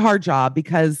really hard job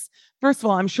because, first of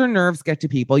all, I'm sure nerves get to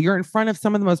people. You're in front of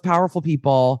some of the most powerful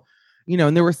people, you know,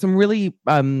 and there were some really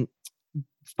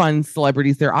fun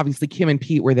celebrities there. Obviously, Kim and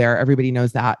Pete were there. Everybody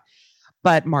knows that.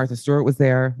 But Martha Stewart was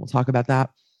there. We'll talk about that.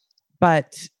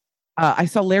 But I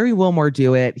saw Larry Wilmore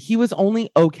do it. He was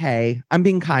only okay. I'm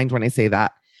being kind when I say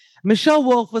that. Michelle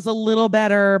Wolf was a little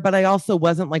better, but I also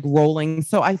wasn't like rolling.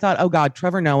 So I thought, oh God,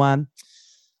 Trevor Noah,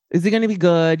 is he going to be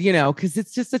good? You know, because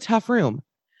it's just a tough room.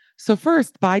 So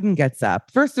first, Biden gets up.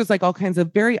 First, there's like all kinds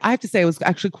of I have to say, I was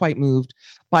actually quite moved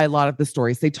by a lot of the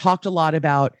stories. They talked a lot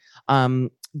about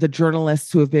the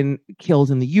journalists who have been killed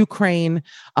in the Ukraine,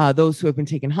 those who have been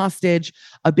taken hostage.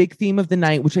 A big theme of the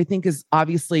night, which I think is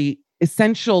obviously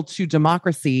essential to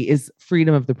democracy, is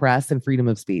freedom of the press and freedom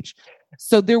of speech.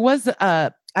 So there was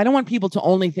I don't want people to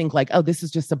only think like, oh, this is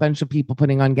just a bunch of people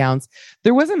putting on gowns.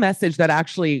 There was a message that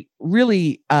actually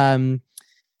really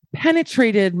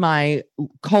penetrated my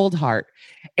cold heart.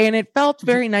 And it felt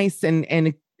very nice and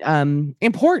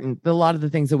important. A lot of the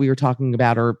things that we were talking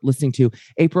about or listening to.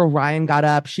 April Ryan got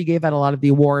up. She gave out a lot of the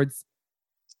awards.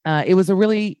 It was a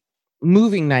really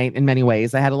moving night in many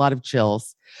ways. I had a lot of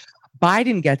chills.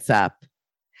 Biden gets up,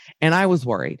 and I was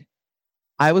worried.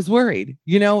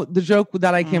 You know, the joke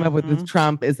that I came up with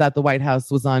Trump is that the White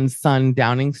House was on Sun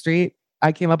Downing Street.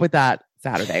 I came up with that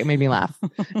Saturday. It made me laugh.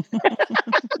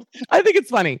 I think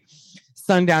it's funny.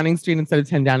 Sun Downing Street instead of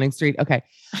 10 Downing Street. Okay.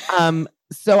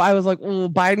 So I was like, well,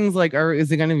 Biden's like,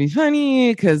 is it going to be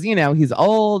funny? Because, you know, he's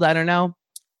old. I don't know.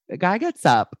 The guy gets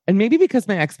up. And maybe because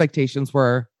my expectations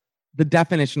were the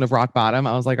definition of rock bottom,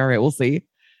 I was like, all right, we'll see.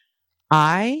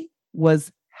 I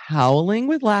was howling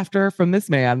with laughter from this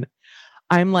man.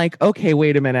 I'm like, okay,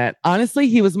 wait a minute. Honestly,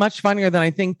 he was much funnier than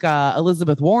I think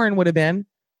Elizabeth Warren would have been.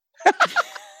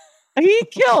 He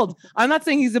killed. I'm not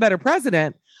saying he's a better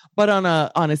president, but on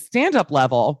a stand-up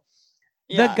level,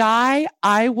 the guy,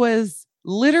 I was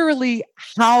literally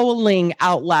howling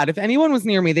out loud. If anyone was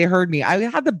near me, they heard me. I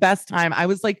had the best time. I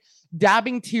was like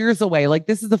dabbing tears away. Like,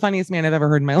 this is the funniest man I've ever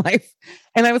heard in my life.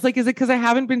 And I was like, is it because I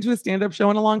haven't been to a stand-up show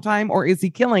in a long time, or is he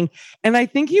killing? And I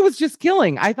think he was just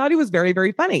killing. I thought he was very,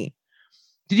 very funny.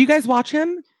 Did you guys watch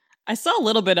him? I saw a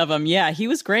little bit of him. Yeah, he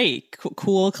was great.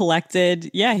 Cool,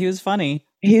 collected. Yeah, he was funny.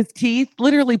 His teeth,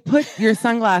 literally put your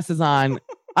sunglasses on.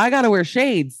 I got to wear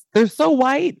shades. They're so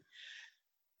white.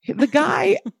 The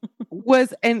guy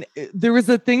was, and there was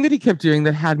a thing that he kept doing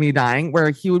that had me dying, where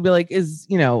he would be like,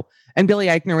 and Billy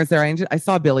Eichner was there. I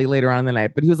saw Billy later on in the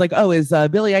night, but he was like, oh, is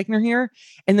Billy Eichner here?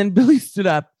 And then Billy stood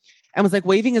up and was like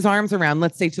waving his arms around,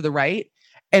 let's say to the right.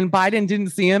 And Biden didn't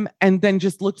see him, and then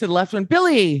just looked to the left and went,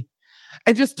 Billy,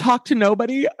 and just talked to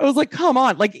nobody. I was like, come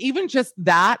on. Like, even just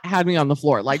that had me on the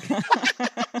floor. Like,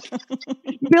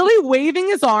 Billy waving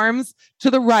his arms to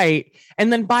the right,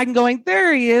 and then Biden going,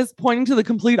 there he is, pointing to the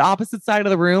complete opposite side of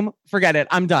the room. Forget it.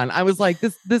 I'm done. I was like,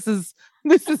 this is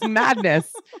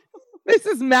madness. This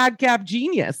is madcap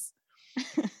genius.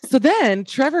 So then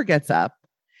Trevor gets up,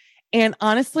 and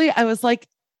honestly, I was like,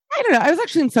 I don't know. I was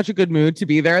actually in such a good mood to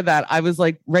be there that I was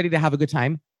like ready to have a good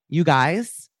time. You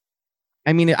guys,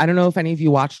 I mean, I don't know if any of you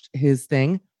watched his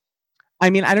thing. I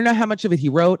mean, I don't know how much of it he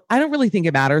wrote. I don't really think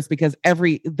it matters because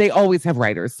they always have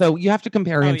writers. So you have to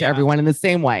compare him to everyone in the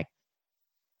same way.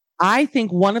 I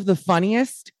think one of the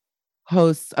funniest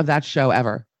hosts of that show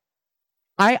ever.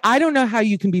 I don't know how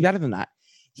you can be better than that.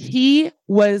 He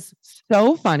was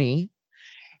so funny.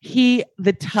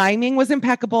 The timing was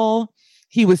impeccable.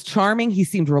 He was charming. He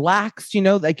seemed relaxed,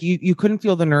 like you couldn't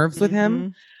feel the nerves with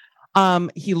him.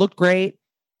 He looked great.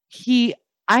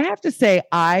 I have to say,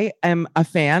 I am a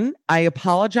fan. I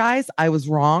apologize. I was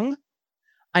wrong.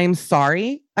 I am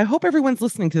sorry. I hope everyone's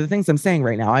listening to the things I'm saying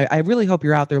right now. I really hope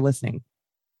you're out there listening.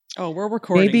 Oh, we're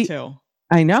recording too.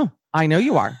 I know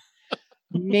you are.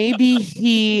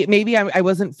 Maybe I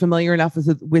wasn't familiar enough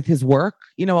with his work.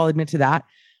 I'll admit to that.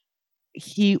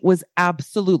 He was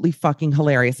absolutely fucking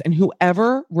hilarious. And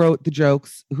whoever wrote the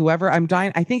jokes,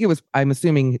 I'm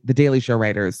assuming the Daily Show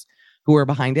writers who were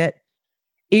behind it.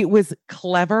 It was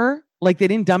clever. Like they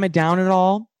didn't dumb it down at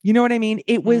all. You know what I mean?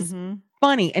 It was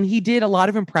funny. And he did a lot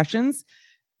of impressions.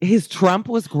 His Trump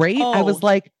was great. I was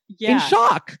like in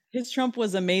shock. His Trump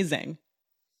was amazing.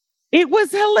 It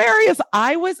was hilarious.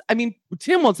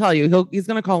 Tim will tell you, he's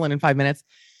going to call in 5 minutes.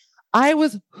 I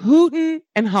was hooting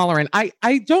and hollering.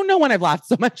 I don't know when I've laughed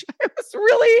so much. I was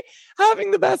really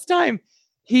having the best time.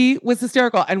 He was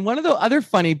hysterical. And one of the other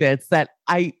funny bits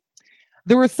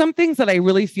there were some things that I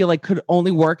really feel like could only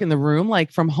work in the room,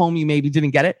 like from home, you maybe didn't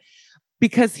get it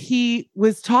because he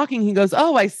was talking. He goes,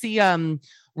 "Oh, I see Ron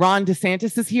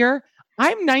DeSantis is here."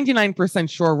 I'm 99%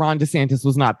 sure Ron DeSantis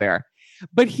was not there,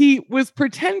 but he was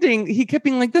pretending. He kept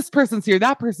being like, "This person's here,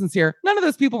 that person's here." None of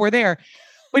those people were there,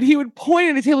 but he would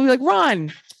point at a table and be like,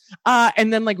 "Ron,"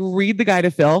 and then like read the guy to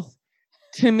filth.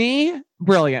 To me,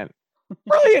 brilliant.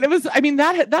 Brilliant. It was,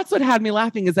 that's what had me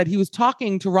laughing is that he was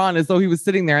talking to Ron as though he was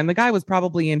sitting there and the guy was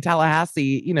probably in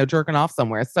Tallahassee, jerking off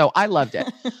somewhere. So I loved it.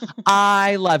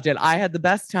 I loved it. I had the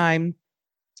best time.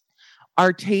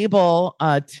 Our table,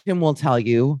 Tim will tell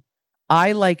you,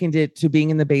 I likened it to being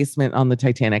in the basement on the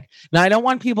Titanic. Now, I don't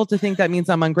want people to think that means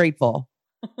I'm ungrateful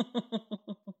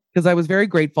because I was very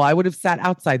grateful. I would have sat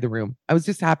outside the room. I was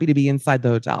just happy to be inside the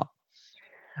hotel.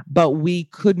 But we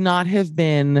could not have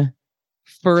been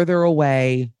further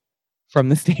away from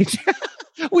the stage.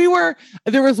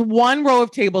 There was one row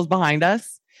of tables behind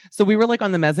us. So we were like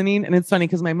on the mezzanine. And it's funny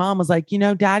because my mom was like,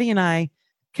 Daddy and I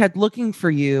kept looking for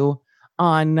you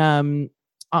on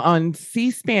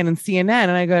C-SPAN and CNN.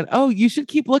 And I go, "Oh, you should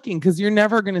keep looking because you're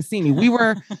never going to see me." We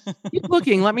were, "Keep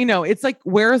looking. Let me know." It's like,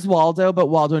 Where's Waldo? But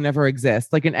Waldo never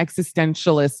exists. Like an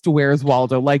existentialist, Where's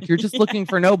Waldo? Like you're just looking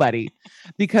for nobody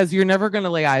because you're never going to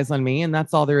lay eyes on me. And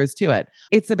that's all there is to it.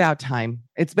 It's about time.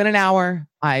 It's been an hour.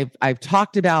 I've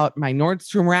talked about my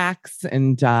Nordstrom racks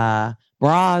and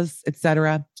bras,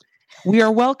 etc. We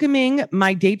are welcoming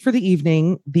my date for the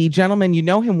evening. The gentleman, you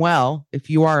know him well if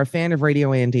you are a fan of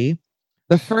Radio A&D.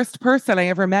 The first person I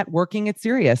ever met working at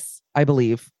Sirius, I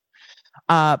believe.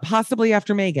 Possibly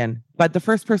after Megan, but the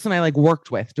first person I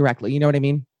worked with directly. You know what I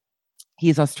mean?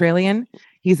 He's Australian.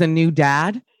 He's a new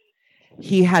dad.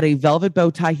 He had a velvet bow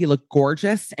tie. He looked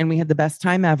gorgeous. And we had the best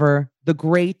time ever. The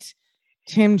great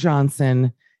Tim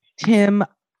Johnson. Tim,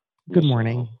 good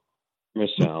morning.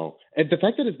 Michelle. And the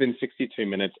fact that it's been 62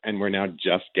 minutes and we're now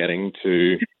just getting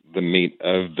to the meat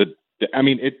of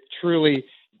it truly,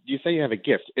 you say you have a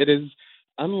gift. It is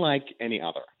unlike any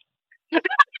other.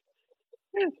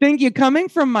 Thank you. Coming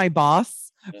from my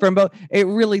boss, from both,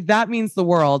 that means the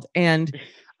world. And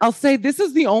I'll say this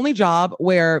is the only job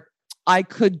where I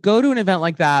could go to an event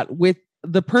like that with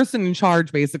the person in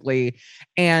charge, basically,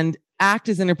 and act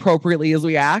as inappropriately as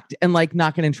we act and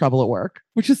not get in trouble at work,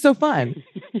 which is so fun.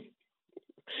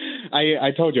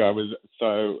 I told you I was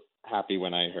so happy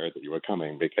when I heard that you were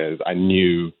coming because I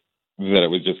knew that it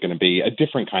was just going to be a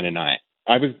different kind of night.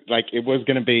 I was like, it was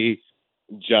going to be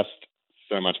just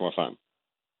so much more fun.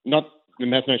 And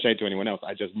that's no shade to anyone else.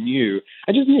 I just knew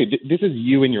this is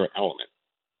you in your element.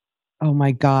 Oh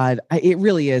my God. It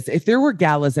really is. If there were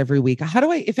galas every week,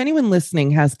 if anyone listening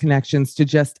has connections to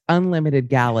just unlimited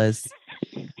galas,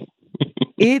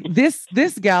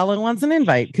 this gala wants an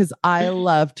invite because I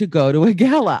love to go to a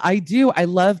gala. I do. I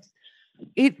love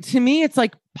it. To me, it's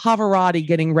like Pavarotti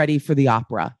getting ready for the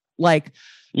opera.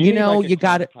 You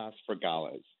got to pass for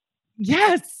galas.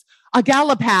 Yes, a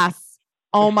gala pass.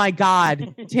 Oh my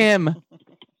God, Tim.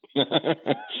 We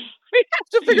have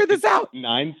to figure this out.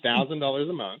 $9,000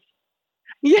 a month.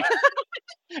 Yeah.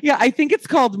 Yeah, I think it's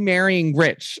called marrying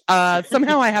rich.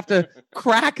 Somehow I have to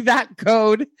crack that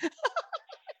code.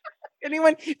 If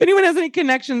anyone has any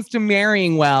connections to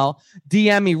marrying well,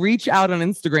 DM me, reach out on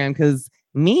Instagram because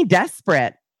me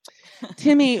desperate.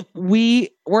 Timmy, we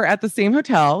were at the same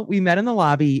hotel. We met in the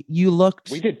lobby. You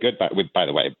looked... We did good, by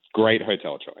the way. Great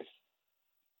hotel choice.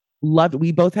 Loved it.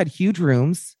 We both had huge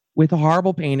rooms with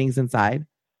horrible paintings inside.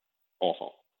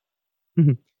 Awful.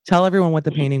 Tell everyone what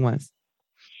the painting was.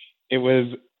 It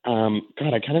was,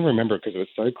 God, I can't even remember because it was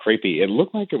so creepy. It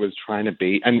looked like it was trying to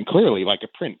be, and clearly like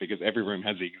a print because every room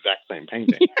has the exact same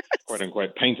painting, quote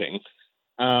unquote painting.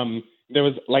 There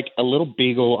was like a little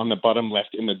beagle on the bottom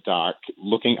left in the dark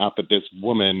looking up at this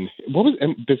woman.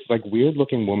 This like weird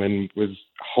looking woman was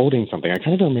holding something. I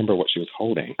kind of don't remember what she was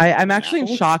holding. I'm actually in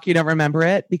shock you don't remember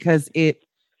it because it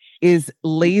is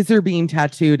laser beam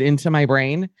tattooed into my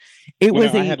brain. I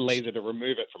had laser to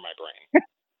remove it from my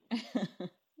brain.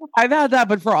 I've had that,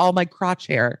 but for all my crotch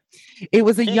hair. It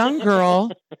was a young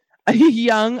girl, a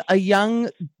young,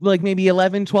 like maybe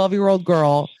 11, 12-year-old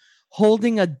girl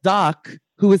holding a duck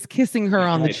who was kissing her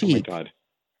on the cheek. Oh my God.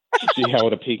 She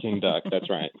held a Peking duck. That's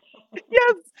right.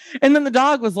 Yes. And then the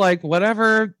dog was like,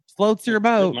 whatever floats your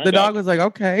boat. The dog was like,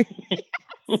 okay.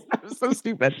 That was so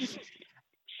stupid.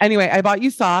 Anyway, I bought you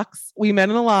socks. We met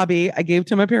in the lobby. I gave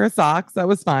Tim a pair of socks. That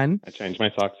was fun. I changed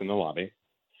my socks in the lobby.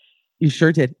 You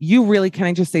sure did. You really, can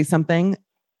I just say something?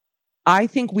 I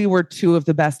think we were two of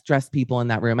the best dressed people in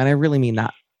that room. And I really mean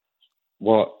that.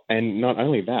 Well, and not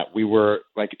only that, we were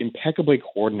like impeccably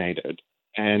coordinated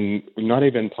and not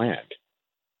even planned.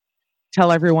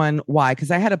 Tell everyone why. Because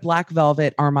I had a black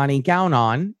velvet Armani gown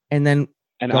on and then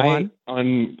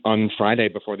on Friday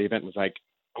before the event was like,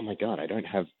 oh my God, I don't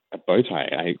have a bow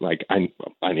tie.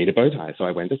 I need a bow tie. So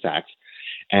I went to Saks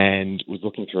and was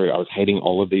looking through. I was hating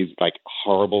all of these like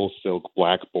horrible silk,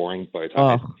 black, boring bow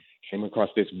ties. Oh. Came across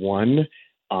this one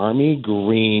army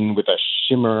green with a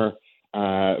shimmer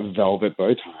velvet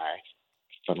bow tie.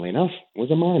 Funnily enough, was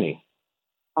Armani.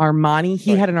 Armani.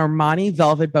 He had an Armani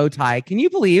velvet bow tie. Can you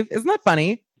believe? Isn't that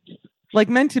funny? Like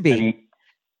meant to be. And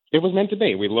it was meant to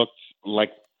be. We looked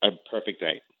like a perfect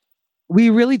date. We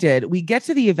really did. We get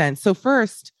to the event. So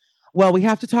first, well, we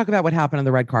have to talk about what happened on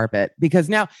the red carpet because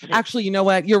now, actually, you know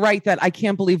what? You're right that I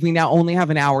can't believe we now only have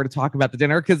an hour to talk about the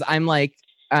dinner because I'm like,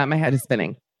 my head is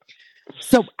spinning.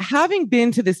 So having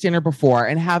been to this dinner before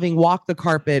and having walked the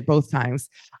carpet both times,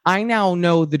 I now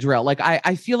know the drill. Like,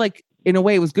 I feel like in a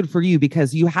way it was good for you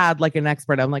because you had like an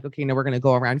expert. I'm like, okay, no, we're going to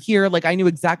go around here. Like I knew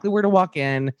exactly where to walk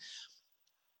in,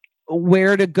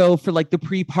 where to go for like the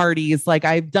pre-parties. Like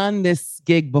I've done this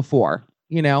gig before,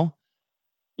 you know?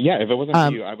 Yeah, if it wasn't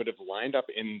for you, I would have lined up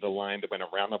in the line that went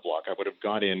around the block. I would have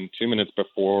got in 2 minutes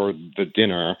before the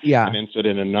dinner and then stood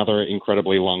in another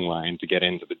incredibly long line to get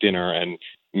into the dinner and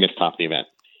missed half the event.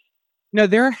 No,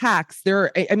 there are hacks.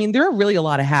 There are really a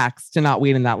lot of hacks to not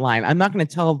wait in that line. I'm not going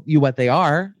to tell you what they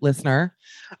are, listener,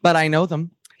 but I know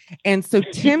them. And so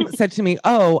Tim said to me,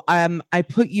 I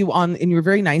put you on, and you're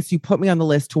very nice. You put me on the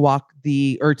list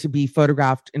to be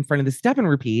photographed in front of the Step and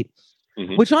Repeat,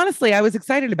 which honestly, I was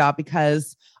excited about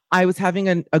because I was having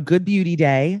a good beauty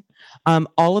day.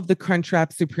 All of the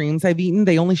Crunchwrap Supremes I've eaten,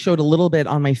 they only showed a little bit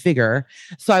on my figure.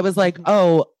 So I was like,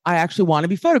 I actually want to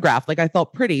be photographed. Like I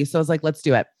felt pretty. So I was like, let's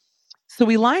do it. So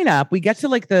we line up, we get to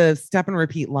like the Step and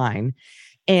Repeat line.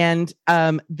 And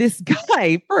this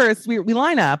guy first, we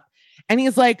line up and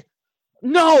he's like,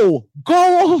 no,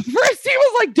 go. First he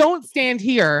was like, don't stand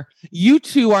here. You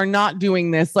two are not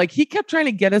doing this. Like he kept trying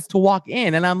to get us to walk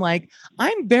in. And I'm like,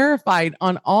 I'm verified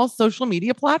on all social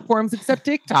media platforms except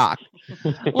TikTok.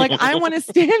 Like I want to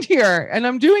stand here and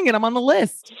I'm doing it. I'm on the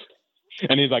list.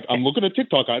 And he's like, I'm looking at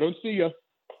TikTok. I don't see you.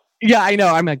 Yeah, I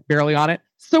know. I'm like barely on it.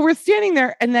 So we're standing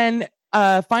there and then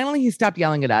finally he stopped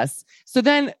yelling at us. So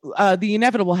then the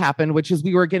inevitable happened, which is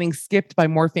we were getting skipped by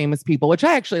more famous people, which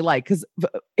I actually like because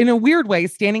in a weird way,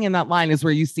 standing in that line is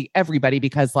where you see everybody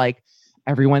because like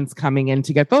everyone's coming in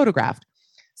to get photographed.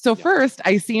 So first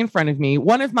I see in front of me,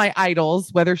 one of my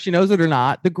idols, whether she knows it or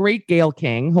not, the great Gayle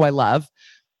King, who I love.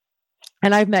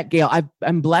 And I've met Gayle.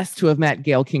 I'm blessed to have met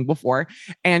Gayle King before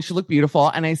and she looked beautiful.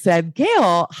 And I said,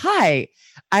 Gayle, hi.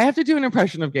 I have to do an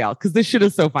impression of Gayle because this shit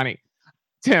is so funny.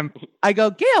 Tim, I go,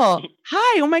 Gayle,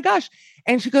 hi. Oh my gosh.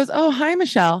 And she goes, oh, hi,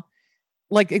 Michelle.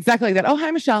 Like exactly like that. Oh,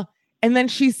 hi, Michelle. And then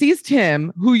she sees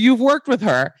Tim, who you've worked with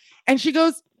her. And she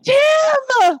goes,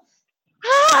 Tim,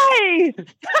 hi.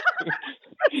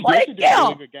 Like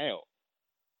Gayle.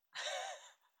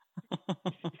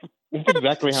 That's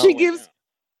exactly how she gives.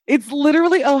 It's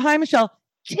literally, oh, hi, Michelle.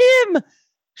 Tim.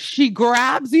 She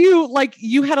grabs you like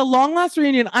you had a long last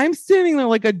reunion. I'm sitting there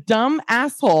like a dumb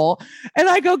asshole. And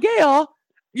I go, Gayle,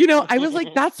 you know, I was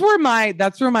like, that's where my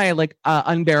like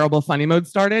unbearable funny mode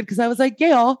started. Cause I was like,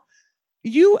 Gayle,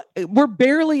 you were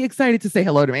barely excited to say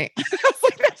hello to me. I was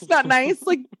like, that's not nice.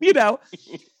 Like, you know,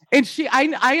 And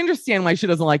I understand why she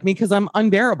doesn't like me because I'm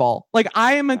unbearable. Like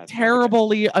I am a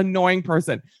terribly annoying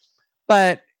person.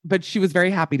 But she was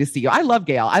very happy to see you. I love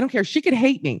Gail. I don't care. She could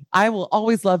hate me. I will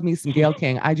always love me some Gail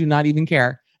King. I do not even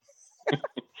care.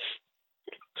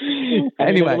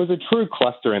 Anyway, it was a true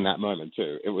cluster in that moment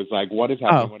too. It was like, what is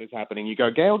happening? What is happening? You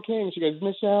go, Gail King. She goes,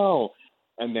 Michelle.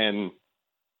 And then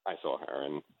I saw her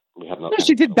and we have not. No,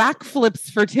 she did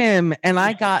backflips for Tim. And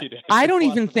I don't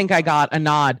even think I got a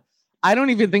nod. I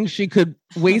don't even think she could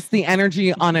waste the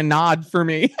energy on a nod for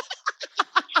me.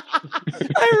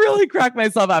 I really cracked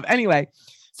myself up. Anyway,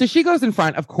 so she goes in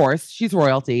front, of course. She's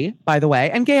royalty, by the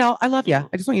way. And Gail, I love you.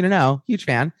 I just want you to know. Huge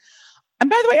fan. And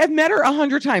by the way, I've met her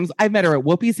 100 times. I've met her at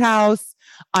Whoopi's house.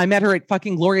 I met her at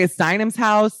fucking Gloria Steinem's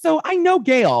house. So I know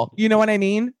Gail. You know what I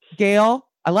mean? Gail,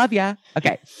 I love you.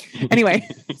 Okay. Anyway,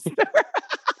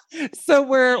 so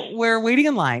we're waiting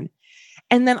in line.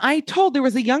 And then there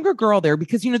was a younger girl there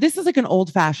because, this is like an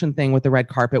old fashioned thing with the red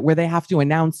carpet where they have to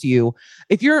announce you.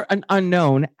 If you're an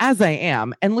unknown, as I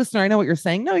am, and listener, I know what you're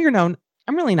saying. No, you're known.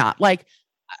 I'm really not. Like,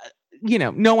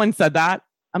 no one said that.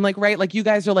 I'm like, right. Like you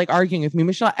guys are like arguing with me.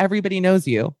 Michelle, everybody knows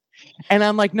you. And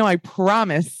I'm like, no, I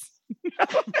promise.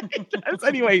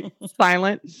 Anyway,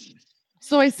 silent.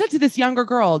 So I said to this younger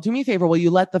girl, do me a favor. Will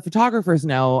you let the photographers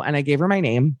know? And I gave her my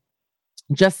name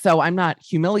just so I'm not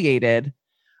humiliated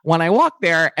when I walk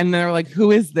there. And they're like, who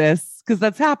is this? Because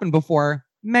that's happened before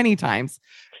many times.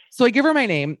 So I give her my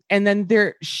name. And then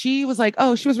she was like,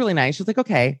 oh, she was really nice. She was like,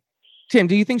 okay. Tim,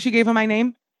 do you think she gave him my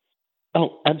name?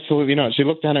 Oh, absolutely not. She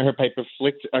looked down at her paper,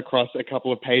 flicked across a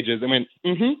couple of pages and went,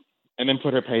 mm-hmm, and then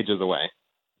put her pages away.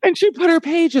 And she put her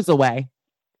pages away.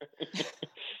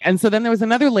 And so then there was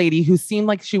another lady who seemed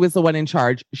like she was the one in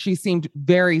charge. She seemed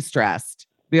very stressed,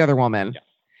 the other woman. Yeah.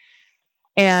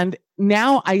 And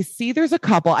now I see there's a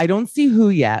couple. I don't see who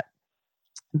yet.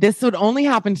 This would only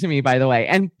happen to me, by the way.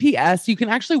 And P.S., you can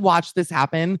actually watch this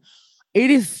happen. It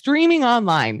is streaming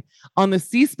online on the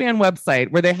C-SPAN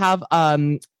website where they have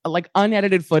like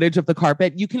unedited footage of the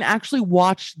carpet. You can actually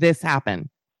watch this happen.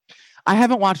 I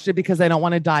haven't watched it because I don't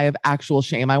want to die of actual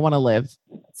shame. I want to live,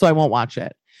 so I won't watch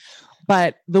it.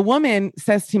 But the woman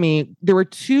says to me, there were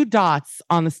 2 dots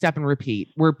on the step and repeat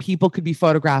where people could be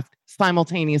photographed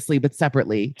simultaneously, but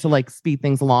separately to like speed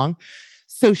things along.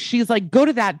 So she's like, go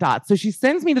to that dot. So she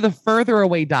sends me to the further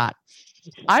away dot.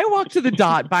 I walk to the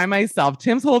dot by myself.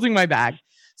 Tim's holding my bag.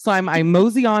 So I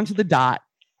mosey on to the dot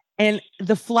and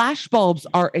the flash bulbs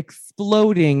are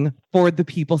exploding for the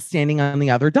people standing on the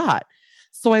other dot.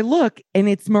 So I look and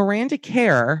it's Miranda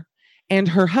Kerr and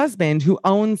her husband who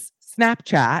owns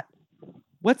Snapchat.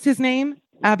 What's his name?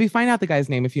 Abby, find out the guy's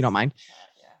name if you don't mind.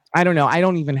 I don't know. I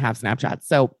don't even have Snapchat.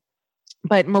 So,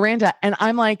 but Miranda, and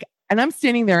I'm like, and I'm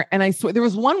standing there and I swear there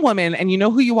was one woman, and you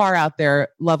know who you are out there,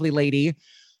 lovely lady,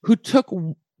 who took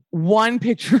one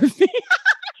picture of me.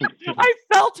 I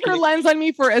felt her lens on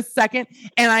me for a second.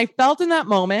 And I felt in that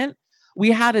moment,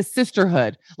 we had a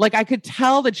sisterhood. Like I could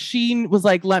tell that she was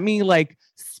like, let me like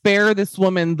spare this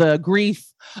woman the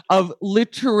grief of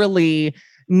literally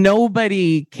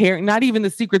nobody caring. Not even the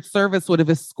Secret Service would have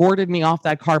escorted me off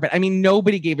that carpet. I mean,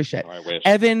 nobody gave a shit. Oh, I wish.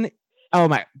 Evan. Oh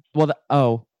my. Well,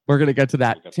 we're going to get to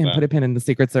that. Tim, put a pin in the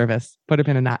Secret Service. Put a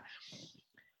pin in that.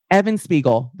 Evan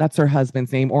Spiegel, that's her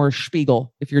husband's name, or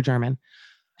Spiegel if you're German.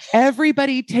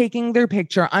 Everybody taking their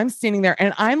picture. I'm standing there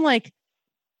and I'm like,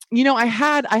 I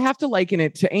have to liken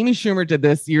it to Amy Schumer did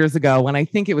this years ago when I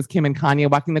think it was Kim and Kanye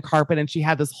walking the carpet and she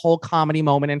had this whole comedy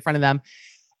moment in front of them.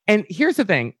 And here's the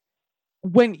thing.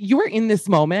 When you're in this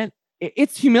moment,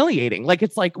 it's humiliating. Like,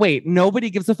 it's like, wait, nobody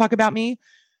gives a fuck about me.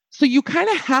 So you kind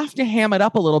of have to ham it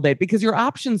up a little bit because your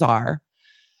options are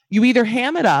you either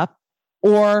ham it up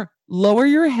or lower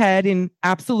your head in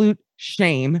absolute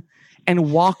shame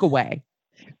and walk away.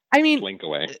 I mean, blink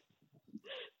away.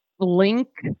 Blink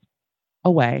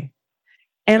away.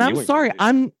 And I'm sorry,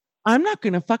 I'm not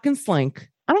going to fucking slink.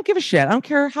 I don't give a shit. I don't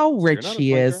care how rich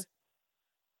he is.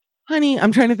 Honey,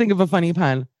 I'm trying to think of a funny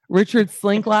pun. Richard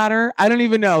Slinkladder. I don't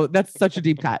even know. That's such a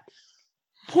deep cut.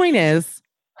 Point is,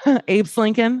 Abe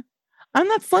Slinkin. I'm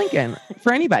not slinking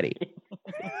for anybody.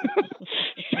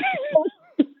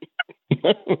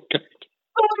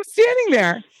 I'm standing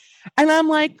there and I'm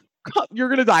like, you're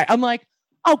going to die. I'm like,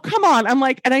 oh, come on. I'm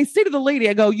like, and I say to the lady,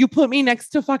 I go, you put me next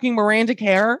to fucking Miranda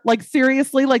Kerr? Like,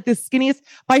 seriously, like the skinniest,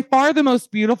 by far the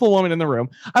most beautiful woman in the room.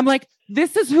 I'm like,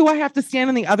 this is who I have to stand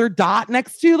in the other dot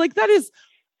next to? Like, that is,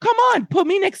 come on, put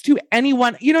me next to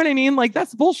anyone. You know what I mean? Like,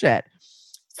 that's bullshit.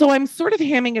 So I'm sort of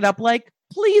hamming it up like,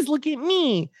 please look at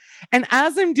me. And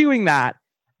as I'm doing that,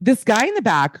 this guy in the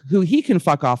back, who he can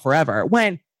fuck off forever,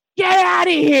 went, get out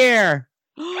of here.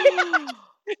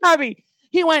 Abby,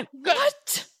 he went,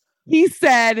 what? He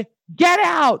said, "Get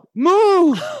out,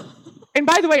 move." And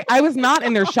by the way, I was not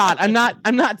in their shot. I'm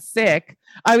not sick.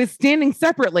 I was standing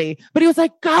separately, but he was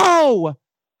like, "Go."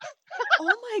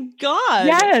 Oh my God.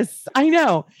 Yes, I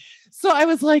know. So I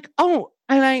was like, "Oh,"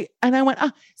 and I went,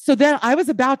 "Oh." So then I was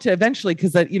about to eventually,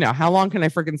 because how long can I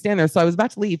freaking stand there? So I was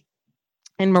about to leave.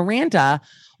 And Miranda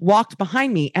walked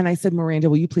behind me and I said, "Miranda,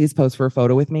 will you please pose for a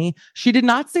photo with me?" She did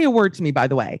not say a word to me, by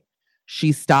the way.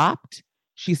 She stopped.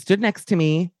 She stood next to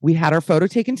me. We had our photo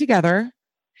taken together.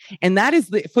 And that is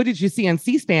the footage you see on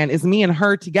C-SPAN is me and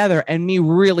her together and me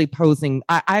really posing.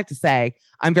 I have to say,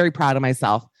 I'm very proud of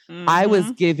myself. Mm-hmm. I was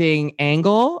giving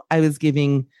angle. I was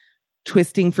giving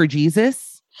twisting for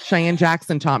Jesus. Cheyenne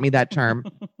Jackson taught me that term.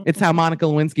 It's how Monica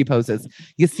Lewinsky poses.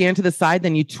 You stand to the side,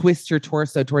 then you twist your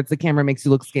torso towards the camera, makes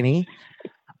you look skinny.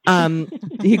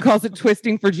 He calls it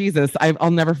twisting for Jesus.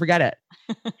 I'll never forget it.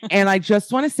 And I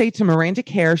just want to say to Miranda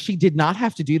Kerr, she did not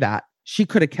have to do that. She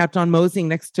could have kept on moseying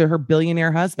next to her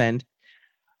billionaire husband.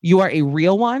 You are a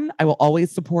real one. I will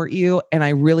always support you. And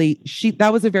that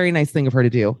was a very nice thing of her to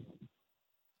do.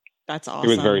 That's awesome.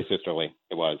 It was very sisterly.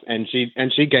 It was. And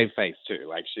she gave face too.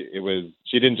 Like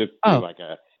she didn't just do like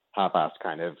a half-assed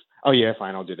kind of, "Oh yeah,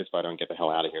 fine, I'll do this photo and get the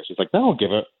hell out of here." She's like, "No,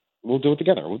 we'll do it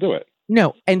together. We'll do it."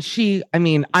 No. And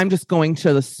I'm just going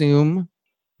to assume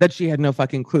that she had no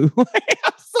fucking clue.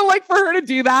 So like for her to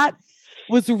do that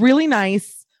was really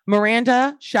nice.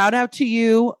 Miranda, shout out to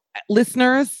you.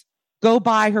 Listeners, go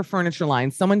buy her furniture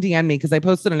line. Someone DM me because I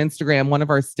posted on Instagram one of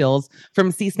our stills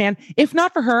from C-SPAN. If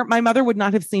not for her, my mother would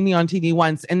not have seen me on TV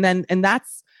once. And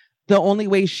that's the only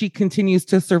way she continues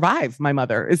to survive. My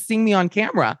mother is seeing me on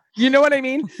camera. You know what I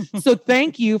mean? So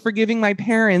thank you for giving my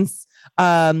parents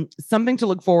something to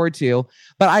look forward to.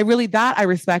 But I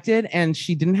respected, and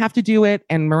she didn't have to do it.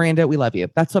 And Miranda, we love you.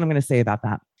 That's what I'm going to say about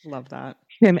that. Love that.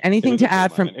 Tim, anything to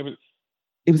add from...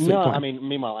 It was no, I mean,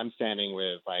 meanwhile, I'm standing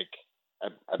with like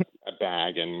a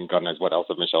bag and God knows what else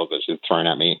of Michelle's that she's thrown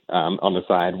at me on the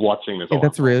side, watching this.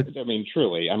 That's rude. I mean,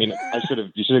 truly. I mean, you should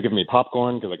have given me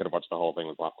popcorn because I could have watched the whole thing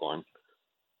with popcorn.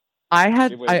 I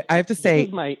have to say, this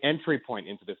is my entry point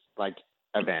into this like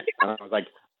event. And I was like,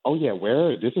 "Oh yeah,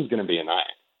 this is going to be a night.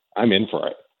 I'm in for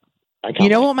it." You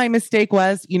know what my mistake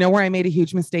was? You know where I made a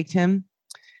huge mistake, Tim?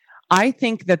 I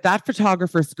think that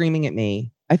photographer screaming at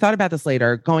me, I thought about this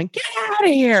later, going, "Get out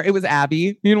of here." It was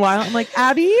Abby. Meanwhile, I'm like,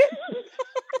 "Abby?"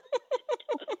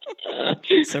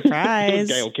 Surprise.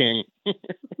 Gayle King.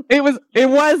 It was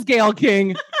Gayle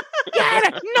King.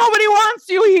 Nobody wants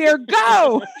you here.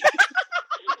 Go.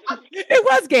 It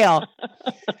was Gayle.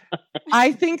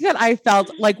 I think that I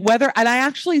felt like and I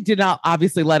actually did not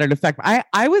obviously let it affect me.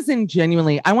 I was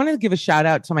I wanted to give a shout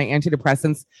out to my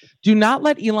antidepressants. Do not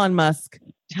let Elon Musk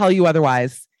tell you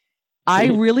otherwise. I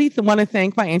really want to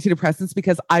thank my antidepressants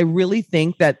because I really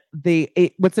think that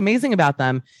what's amazing about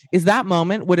them is that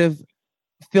moment would have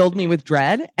filled me with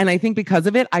dread. And I think because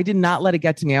of it, I did not let it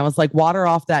get to me. I was like, water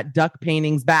off that duck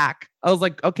painting's back. I was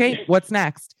like, okay, what's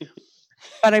next?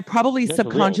 But I probably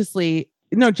subconsciously,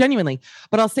 no, genuinely.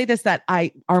 But I'll say this, that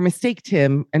our mistake,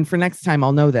 Tim, and for next time,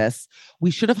 I'll know this. We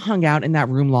should have hung out in that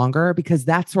room longer because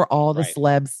that's where all the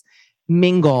celebs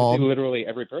mingle. Literally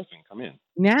every person come in.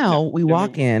 Now we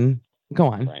walk in. Go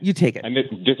on. Right. You take it. And this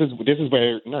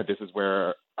is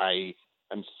where I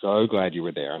am so glad you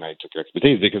were there and I took your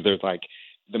expertise because there's like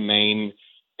the main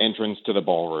entrance to the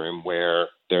ballroom where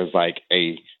there's like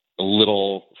a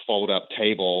little fold-up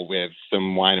table with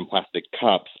some wine in plastic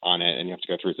cups on it, and you have to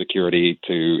go through security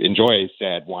to enjoy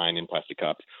said wine in plastic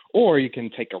cups. Or you can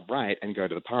take a right and go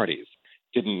to the parties.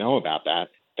 Didn't know about that.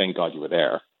 Thank God you were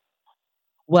there.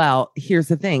 Well, here's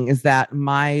the thing, is that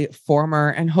my former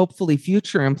and hopefully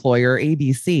future employer,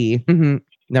 ABC,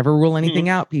 never rule anything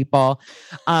out, people,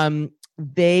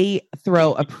 they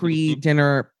throw a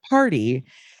pre-dinner party.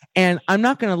 And I'm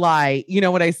not going to lie, you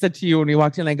know what I said to you when we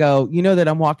walked in? I go, you know that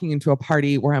I'm walking into a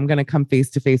party where I'm going to come face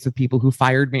to face with people who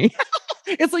fired me.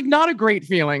 It's like not a great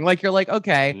feeling. Like you're like,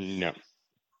 okay.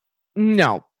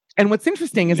 No. And what's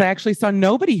interesting is I actually saw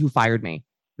nobody who fired me.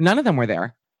 None of them were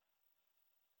there.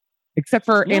 Except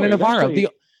for Anna Navarro.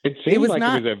 It was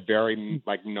a very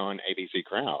like non-ABC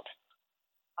crowd.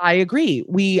 I agree.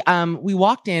 We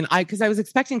walked in because I was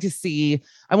expecting to see,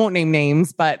 I won't name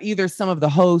names, but either some of the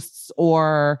hosts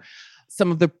or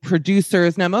some of the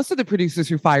producers. Now, most of the producers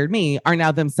who fired me are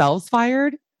now themselves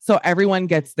fired. So everyone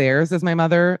gets theirs, as my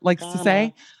mother likes to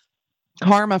say.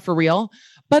 Karma for real.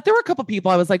 But there were a couple people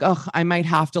I was like, oh, I might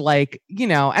have to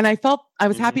and I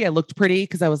was happy I looked pretty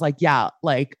because I was like, yeah,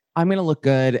 like I'm going to look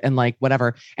good and like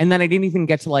whatever. And then I didn't even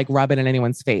get to like rub it in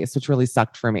anyone's face, which really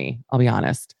sucked for me. I'll be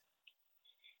honest.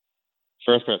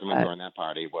 First person we saw in that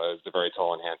party was the very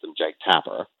tall and handsome Jake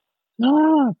Tapper.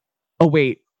 Oh,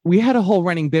 wait. We had a whole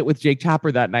running bit with Jake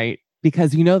Tapper that night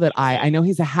because you know that I know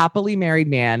he's a happily married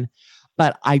man,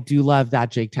 but I do love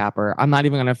that Jake Tapper. I'm not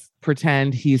even going to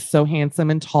pretend he's so handsome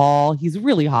and tall. He's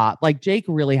really hot. Like Jake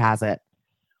really has it.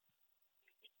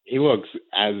 He looks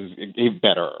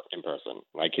better in person.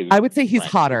 Like I would say he's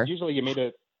hotter. Usually you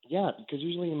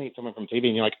meet someone from TV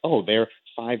and you're like, oh, they're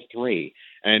 5'3",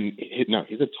 and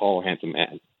he's a tall, handsome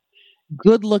man.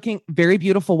 Good looking, very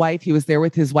beautiful wife. He was there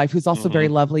with his wife, who's also very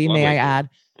lovely, may I add.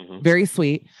 Very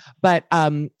sweet. But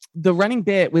the running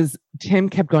bit was Tim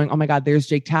kept going, oh my God, there's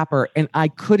Jake Tapper. And I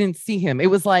couldn't see him. It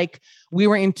was like we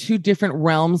were in two different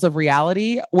realms of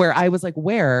reality where I was like,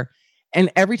 where? And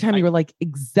every time you were like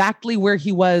exactly where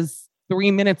he was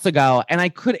 3 minutes ago. And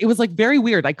it was like very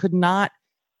weird. I could not,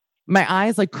 my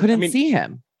eyes couldn't see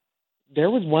him. There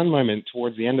was one moment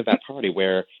towards the end of that party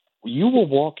where you were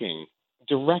walking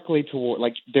directly toward,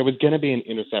 there was going to be an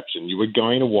interception. You were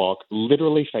going to walk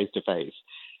literally face to face.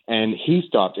 And he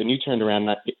stopped and you turned around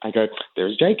and I go,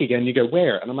 there's Jake again. You go,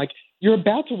 where? And I'm like, you're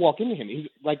about to walk into him. He's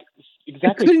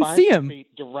exactly 5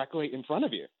 feet directly in front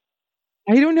of you.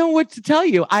 I don't know what to tell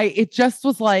you. It just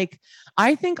was like,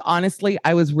 I think honestly,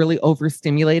 I was really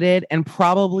overstimulated and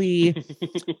probably,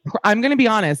 I'm going to be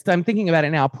honest, I'm thinking about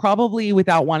it now, probably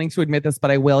without wanting to admit this,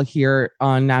 but I will here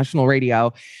on national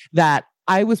radio, that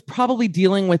I was probably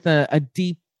dealing with a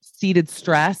deep-seated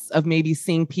stress of maybe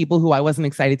seeing people who I wasn't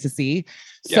excited to see.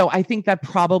 Yeah. So I think that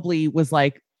probably was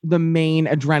like the main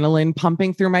adrenaline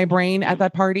pumping through my brain at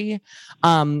that party,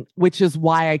 which is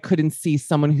why I couldn't see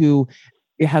someone who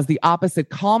it has the opposite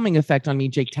calming effect on me,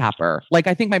 Jake Tapper.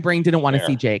 I think my brain didn't want to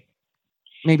see Jake.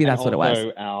 Maybe that's what it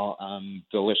was. Our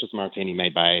delicious martini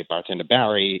made by bartender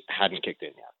Barry hadn't kicked in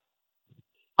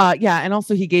yet. Yeah, and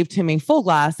also he gave Tim a full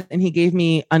glass, and he gave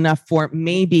me enough for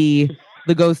maybe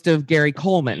the ghost of Gary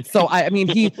Coleman. So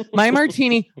my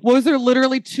martini was there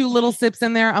literally 2 little sips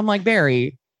in there. I'm like,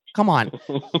 Barry, come on.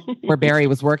 Where Barry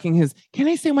was working his. Can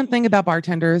I say one thing about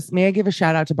bartenders? May I give a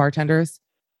shout out to bartenders?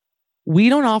 We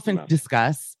don't often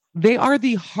discuss. They are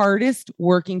the hardest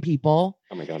working people.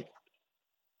 Oh my God.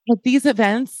 At these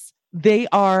events, they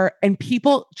are, and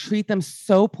people treat them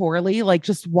so poorly.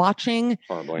 Just watching,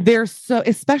 they're so,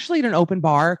 especially at an open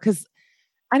bar, because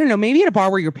I don't know, maybe at a bar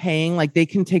where you're paying, they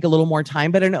can take a little more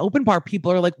time, but at an open bar,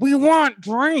 people are like, we want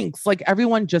drinks.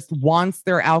 Everyone just wants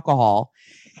their alcohol.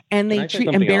 And they treat,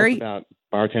 and Barry, about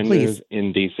bartenders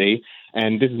in DC,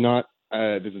 and this is not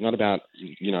about,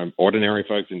 ordinary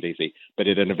folks in DC, but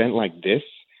at an event like this,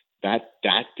 that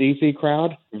DC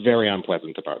crowd, very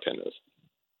unpleasant to bartenders.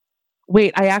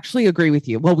 Wait, I actually agree with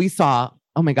you. Well, we saw,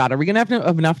 oh my God, are we going to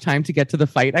have enough time to get to the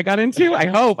fight I got into? I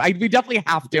hope. We definitely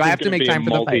have to. I have to make time for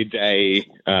the fight. Multi-day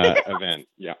event.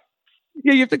 Yeah.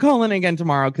 Yeah, you have to call in again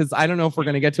tomorrow because I don't know if we're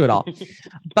going to get to it all.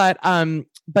 But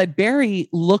Barry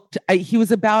he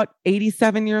was about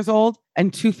 87 years old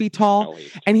and 2 feet tall.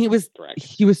 And he was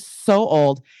so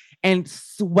old and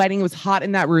sweating. It was hot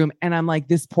in that room. And I'm like,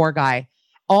 this poor guy.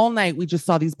 All night we just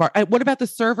saw these what about the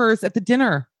servers at the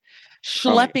dinner?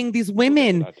 Schlepping these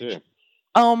women.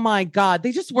 Oh my God.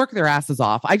 They just work their asses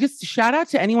off. I just shout out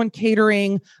to anyone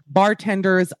catering,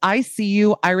 bartenders. I see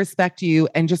you. I respect you.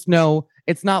 And just know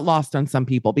it's not lost on some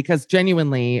people because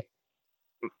genuinely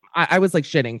I was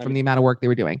shitting from the amount of work they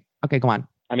were doing. Okay, go on.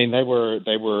 They were,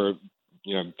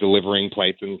 delivering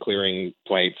plates and clearing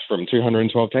plates from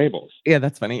 212 tables. Yeah,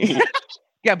 that's funny.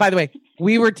 Yeah, by the way,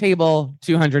 we were table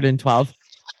 212.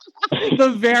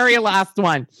 The very last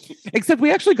one. Except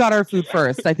we actually got our food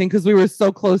first, I think, because we were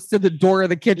so close to the door of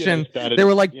the kitchen. They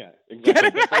were like,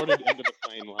 exactly. They ordered into the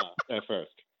plane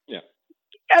first. Yeah.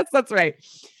 Yes, that's right.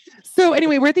 So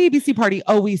anyway, we're at the ABC party.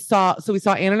 Oh, we saw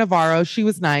Anna Navarro. She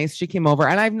was nice. She came over,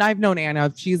 and I've known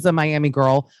Anna. She's a Miami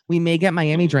girl. We may get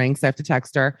Miami drinks. I have to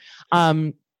text her.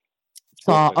 Wolf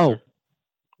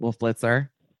Blitzer.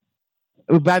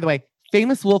 By the way,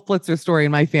 famous Wolf Blitzer story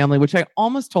in my family, which I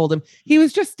almost told him. He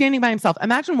was just standing by himself.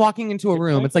 Imagine walking into a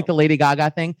room. It's like the Lady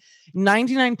Gaga thing.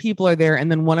 99 people are there, and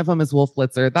then one of them is Wolf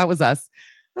Blitzer. That was us.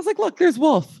 I was like, look, there's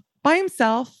Wolf by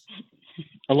himself.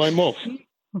 A lone wolf.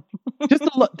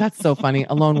 That's so funny.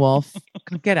 A lone wolf.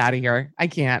 Get out of here. I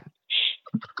can't.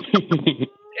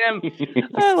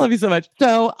 I love you so much.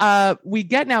 So we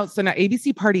get now. So now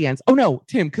ABC party ends. Oh no,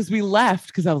 Tim, because we left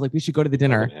because I was like, we should go to the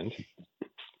dinner.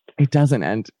 It doesn't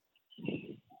end.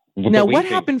 Now what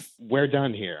happened? We're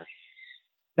done here.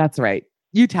 That's right.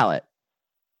 You tell it.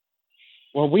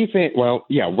 Well, we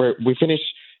finished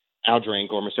our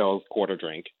drink or Michelle's quarter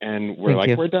drink, and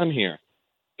we're done here.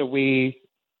 So we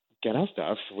get our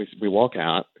stuff. We walk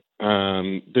out.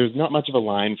 There's not much of a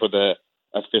line for the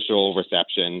official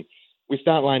reception. We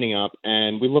start lining up,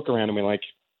 and we look around, and we're like,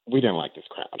 we don't like this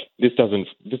crowd. This doesn't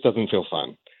feel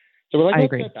fun. So we're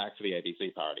like, let's go back to the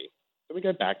ABC party. So we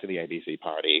go back to the ABC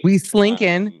party. We slink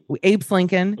in. Abe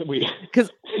slink in.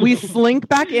 Because we slink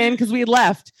back in because we had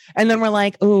left. And then we're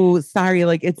like, oh, sorry.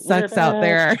 Like, it sucks out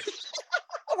there.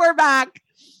 We're back.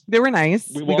 They were nice.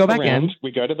 We go back in.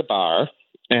 We go to the bar.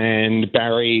 And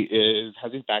Barry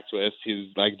has his back to us. He's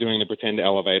like doing the pretend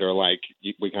elevator, like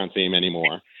we can't see him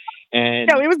anymore. And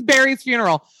no, it was Barry's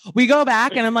funeral. We go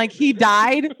back and I'm like, he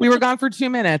died. We were gone for 2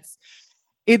 minutes.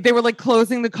 They were like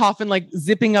closing the coffin, like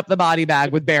zipping up the body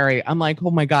bag with Barry. I'm like,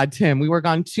 oh my God, Tim, we were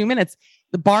gone 2 minutes.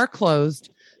 The bar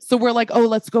closed. So we're like, oh,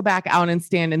 let's go back out and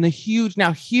stand in the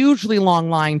hugely long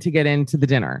line to get into the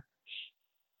dinner.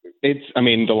 The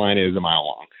line is a mile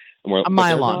long. A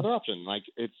mile long. Another option. Like,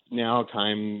 it's now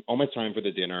almost time for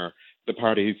the dinner. The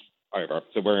party's over.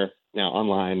 So we're now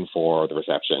online for the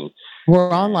reception.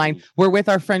 We're online. We're with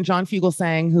our friend John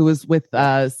Fugelsang, who was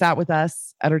sat with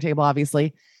us at our table,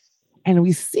 obviously. And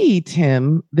we see,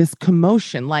 Tim, this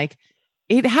commotion. Like,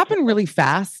 it happened really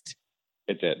fast.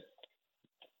 It did.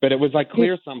 But it was like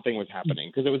clear something was happening,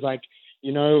 because it was like,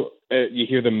 you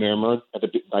hear the murmur at the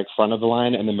front of the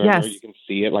line, and the murmur, you can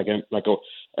see it like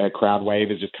a crowd wave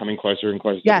is just coming closer and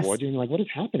closer towards you. And you're like, what is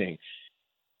happening?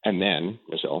 And then,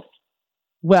 Michelle.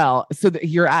 Well, so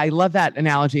I love that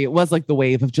analogy. It was like the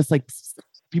wave of just like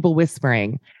people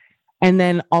whispering. And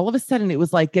then all of a sudden it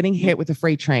was like getting hit with a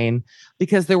freight train,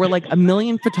 because there were like a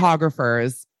million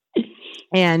photographers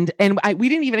and we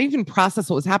didn't even process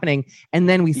what was happening. And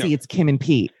then we see it's Kim and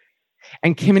Pete.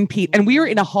 And we were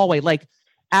in a hallway, like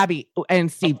Abby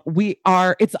and Steve,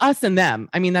 it's us and them.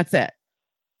 I mean, that's it.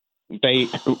 They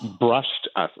brushed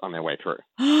us on their way through.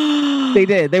 They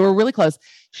did. They were really close.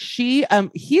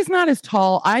 He's not as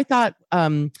tall. I thought,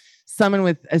 someone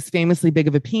with as famously big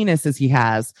of a penis as he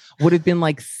has would have been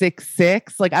like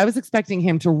 6'6". Like, I was expecting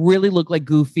him to really look like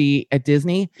Goofy at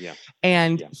Disney. Yeah.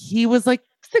 And he was like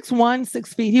 6'1",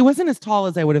 6 feet. He wasn't as tall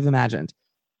as I would have imagined.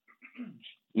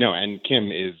 No, and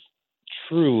Kim is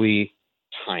truly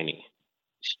tiny.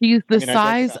 She's the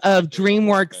size of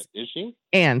DreamWorks is she?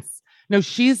 ants. No,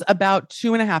 she's about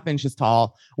 2.5 inches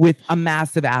tall with a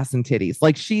massive ass and titties.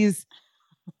 Like, she's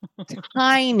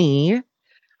tiny.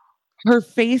 Her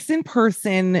face in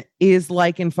person is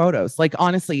like in photos. Like,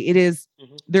 honestly, it is.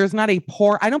 Mm-hmm. There's not a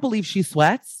pore. I don't believe she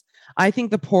sweats. I think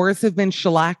the pores have been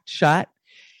shellacked shut.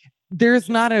 There's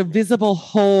not a visible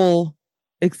hole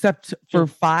except for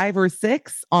 5 or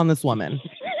 6 on this woman.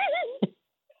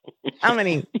 How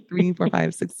many? 3, 4,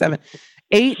 5, 6, 7,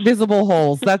 8 visible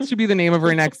holes. That should be the name of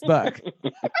her next book.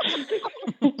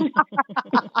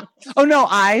 Oh, no,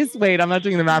 eyes. Wait, I'm not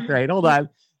doing the math right. Hold on.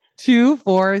 2,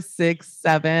 4, 6,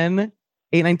 7,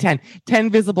 8, 9, 10. 10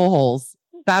 visible holes.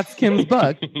 That's Kim's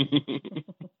book.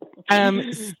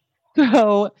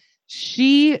 So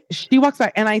she walks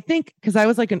by, and I think, because I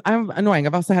was like, I'm annoying.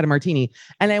 I've also had a martini,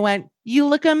 and I went, "You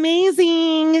look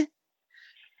amazing."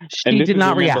 She did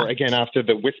not react again after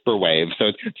the whisper wave.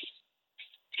 So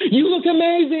you look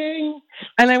amazing.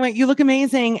 And I went, "You look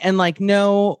amazing." And like,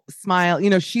 no smile.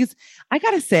 I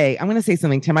got to say, I'm going to say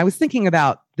something, Tim. I was thinking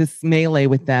about this melee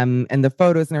with them and the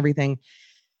photos and everything.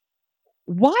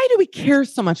 Why do we care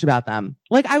so much about them?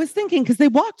 Like, I was thinking, because they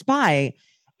walked by,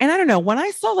 and I don't know, when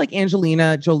I saw like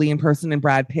Angelina Jolie in person and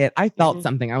Brad Pitt, I felt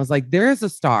something. I was like, there's a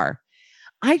star.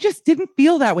 I just didn't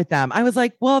feel that with them. I was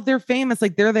like, well, they're famous.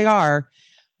 Like, there they are.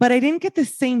 But I didn't get the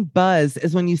same buzz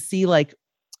as when you see like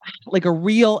a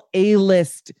real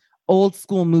A-list old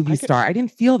school movie star. I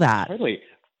didn't feel that. Totally.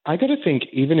 I got to think,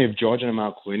 even if George and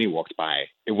Amal Clooney walked by,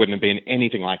 it wouldn't have been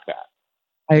anything like that.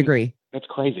 I agree. That's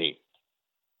crazy.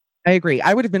 I agree.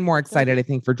 I would have been more excited, I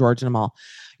think, for George and Amal.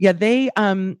 Yeah, they,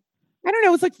 I don't know. It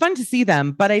was like fun to see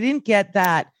them, but I didn't get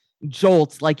that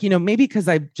jolt. Like, maybe because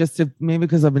I've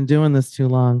been doing this too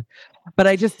long, but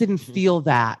I just didn't feel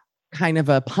that kind of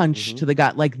a punch to the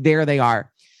gut. Like, there they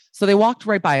are. So they walked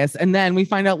right by us. And then we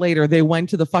find out later they went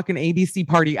to the fucking ABC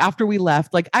party after we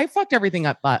left. Like, I fucked everything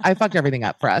up. I fucked everything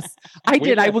up for us. I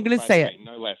did. I was going to say it.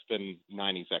 No less than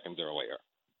 90 seconds earlier.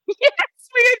 Yes,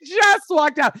 we had just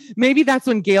walked out. Maybe that's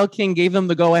when Gayle King gave them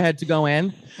the go ahead to go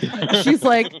in. She's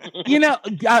like,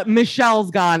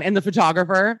 Michelle's gone. And the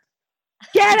photographer,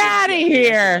 get out of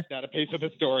here. That's a piece of the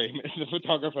story. The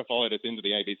photographer followed us into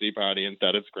the ABC party and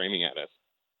started screaming at us.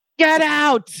 Get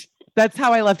out. That's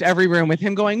how I left every room, with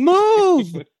him going,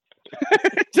 move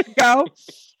to go.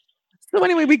 So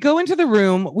anyway, we go into the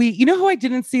room. Who I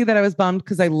didn't see that I was bummed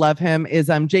because I love him is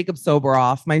Jacob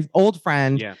Soboroff, my old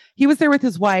friend. Yeah. He was there with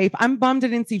his wife. I'm bummed I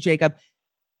didn't see Jacob.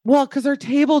 Well, because our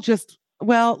table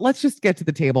let's just get to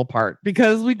the table part,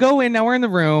 because we go in, now we're in the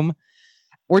room.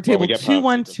 We're table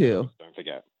 212. Don't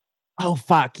forget. Oh,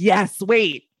 fuck. Yes.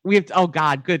 Wait. We have to, oh,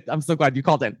 God. Good. I'm so glad you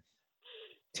called in.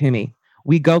 Timmy,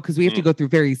 we go because we have to go through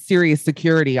very serious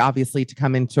security, obviously, to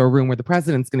come into a room where the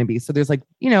president's going to be. So there's like,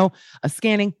 a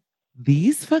scanning.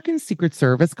 These fucking Secret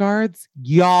Service guards,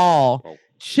 y'all,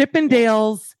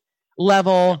 Chippendales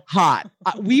level hot.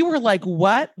 We were like,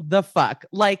 what the fuck?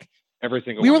 Like, every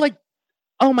single we one. were like,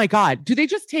 oh my God, do they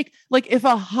just take, like, if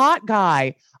a hot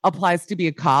guy applies to be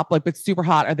a cop, like, but super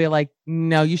hot, are they like,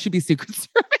 no, you should be Secret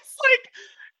Service?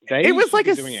 Like, it was like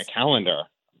doing a calendar.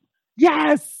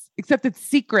 Yes, except it's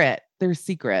secret. They're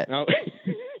secret. No,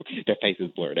 their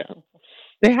faces blurred out.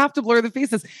 They have to blur the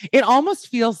faces. It almost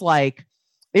feels like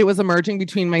it was emerging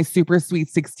between my Super Sweet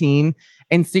 16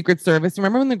 and Secret Service.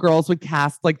 Remember when the girls would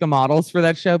cast like the models for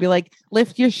that show? Be like,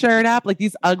 lift your shirt up. Like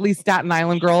these ugly Staten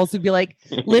Island girls would be like,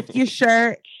 lift your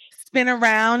shirt, spin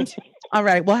around. All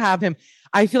right, we'll have him.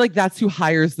 I feel like that's who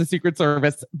hires the Secret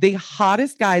Service. The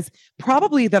hottest guys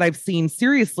probably that I've seen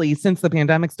seriously since the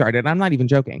pandemic started. I'm not even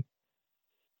joking.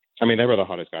 I mean, they were the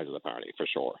hottest guys at the party for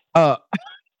sure.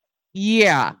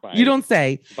 Yeah, you don't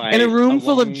say. In a room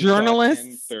full of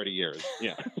journalists. 30 years,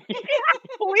 yeah.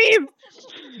 Please.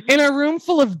 In a room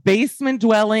full of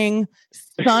basement-dwelling,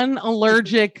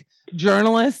 sun-allergic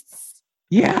journalists.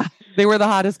 Yeah, they were the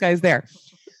hottest guys there.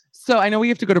 So I know we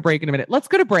have to go to break in a minute. Let's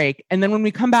go to break. And then when we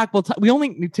come back, we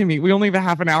only have a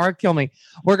half an hour. Kill me.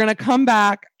 We're going to come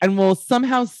back and we'll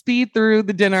somehow speed through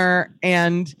the dinner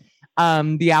and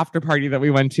the after party that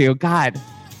we went to. God.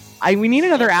 We need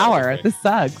another hour. This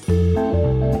sucks.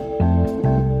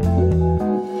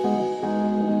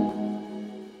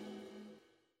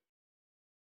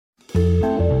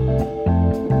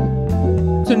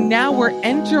 So now we're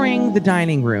entering the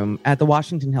dining room at the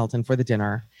Washington Hilton for the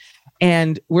dinner.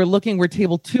 And we're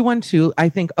table 212. I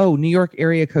think, New York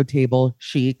area code table,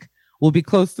 chic, will be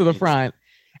close to the front.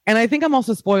 And I think I'm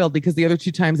also spoiled because the other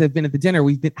two times I've been at the dinner,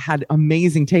 had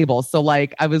amazing tables. So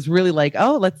like, I was really like,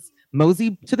 let's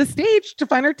mosey to the stage to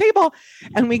find our table.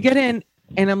 And we get in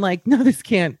and I'm like, no, this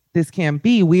can't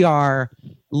be. We are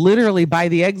literally by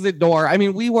the exit door. I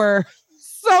mean, we were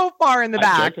so far in the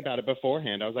back. I joked about it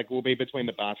beforehand. I was like, we'll be between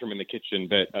the bathroom and the kitchen,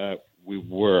 but we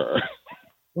were.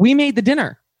 We made the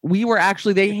dinner. We were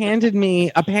actually, they handed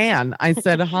me a pan. I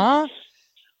said,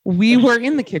 we were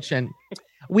in the kitchen.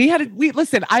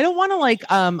 Listen, I don't want to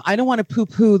I don't want to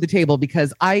poo-poo the table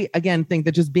because I, again, think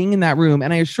that just being in that room,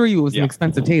 and I assure you it was an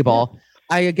expensive table.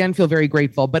 I, again, feel very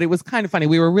grateful, but it was kind of funny.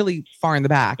 We were really far in the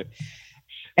back.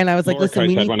 And I was like, Laura listen,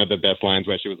 Coates had one of the best lines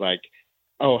where she was like,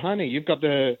 oh, honey, you've got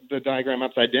the diagram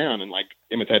upside down, and like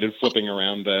imitated flipping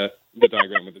around the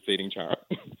diagram with the seating chart.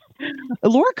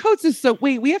 Laura Coates is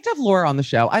we have to have Laura on the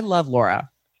show. I love Laura.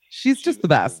 She's just the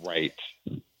best. Right.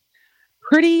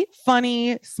 Pretty,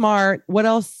 funny, smart. What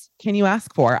else can you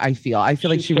ask for? I feel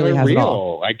like she really has it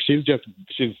all. Like you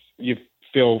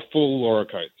feel full Laura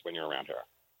Coates when you're around her.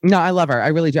 No, I love her. I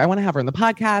really do. I want to have her on the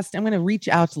podcast. I'm going to reach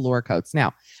out to Laura Coates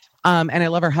now. And I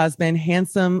love her husband,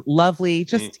 handsome, lovely,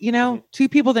 just, two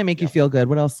people that make you feel good.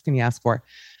 What else can you ask for?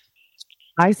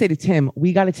 I say to Tim,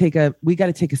 we got to take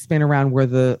a spin around where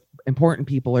the important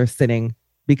people are sitting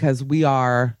because we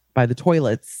are by the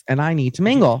toilets and I need to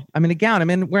mingle. I'm in a gown.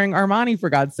 I'm wearing Armani for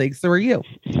God's sake. So are you.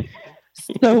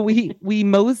 So we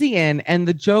mosey in and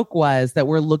the joke was that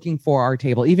we're looking for our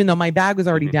table, even though my bag was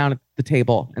already down at the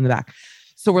table in the back.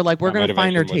 So we're like, we're going to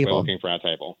find our table. We're looking for our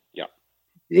table. Yeah.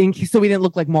 So we didn't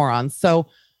look like morons. So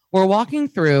we're walking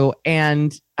through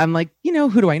and I'm like,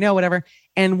 who do I know? Whatever.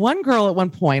 And one girl at one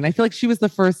point, I feel like she was the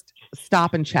first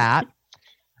stop and chat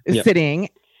sitting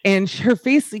and her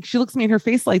face, she looks at me and her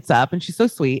face lights up and she's so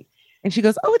sweet. And she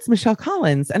goes, oh, it's Michelle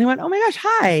Collins. And I went, oh my gosh,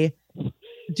 hi.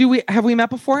 Have we met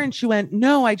before? And she went,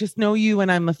 no, I just know you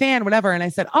and I'm a fan, whatever. And I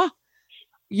said, I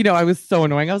was so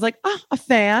annoying. I was like, a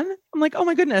fan? I'm like, oh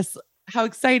my goodness, how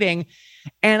exciting.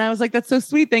 And I was like, that's so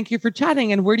sweet. Thank you for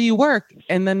chatting. And where do you work?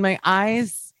 And then my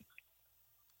eyes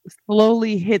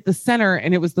slowly hit the center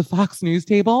and it was the Fox News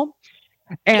table.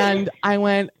 And I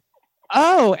went,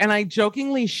 oh, and I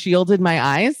jokingly shielded my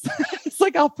eyes. It's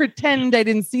like, I'll pretend I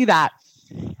didn't see that.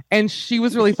 And she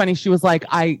was really funny. She was like,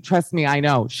 trust me, I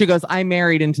know. She goes, I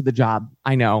married into the job.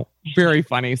 I know. Very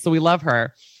funny. So we love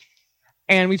her.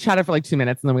 And we chatted for like 2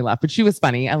 minutes and then we left. But she was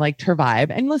funny. I liked her vibe.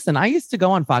 And listen, I used to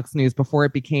go on Fox News before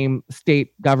it became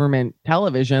state government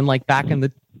television, like back in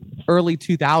the early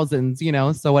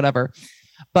 2000s, so whatever.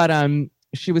 But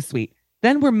she was sweet.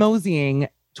 Then we're moseying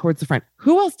towards the front.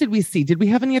 Who else did we see? Did we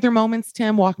have any other moments,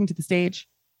 Tim, walking to the stage?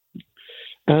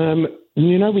 I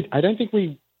don't think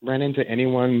we ran into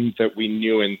anyone that we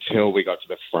knew until we got to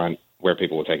the front where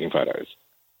people were taking photos.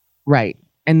 Right.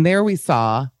 And there we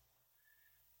saw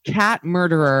cat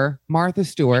murderer Martha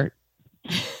Stewart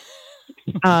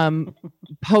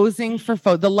posing for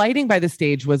photo. The lighting by the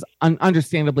stage was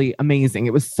understandably amazing.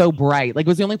 It was so bright. Like, it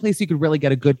was the only place you could really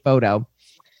get a good photo.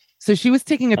 So she was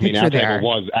taking a picture there. Our table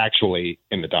was actually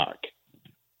in the dark.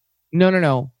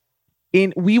 No.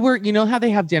 We were, you know how they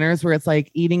have dinners where it's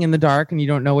like eating in the dark and you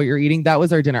don't know what you're eating? That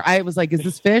was our dinner. I was like, is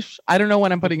this fish? I don't know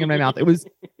what I'm putting in my mouth. It was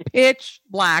pitch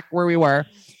black where we were,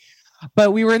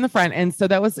 but we were in the front. And so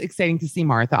that was exciting to see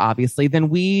Martha, obviously. Then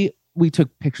we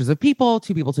took pictures of people.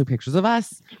 2 people took pictures of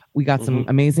us. We got some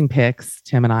amazing pics,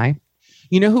 Tim and I.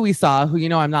 You know who we saw, who, you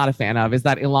know, I'm not a fan of, is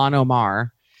that Ilhan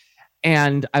Omar.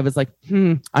 And I was like,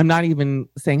 I'm not even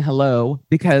saying hello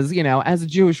because, you know, as a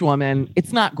Jewish woman,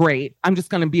 it's not great. I'm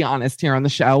just going to be honest here on the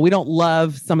show. We don't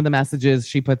love some of the messages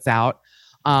she puts out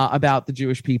about the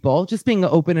Jewish people. Just being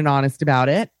open and honest about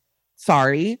it.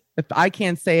 Sorry. If I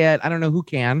can't say it, I don't know who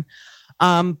can.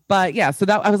 But yeah, so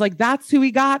that I was like, that's who we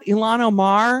got. Ilhan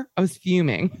Omar. I was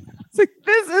fuming. I was like,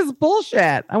 this is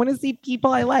bullshit. I want to see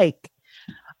people I like.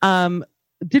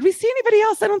 Did we see anybody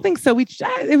else? I don't think so.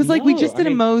 It was like we just did a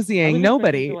moseying.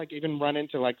 Nobody. To, like, even run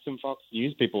into like some Fox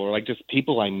News people or like just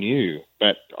people I knew,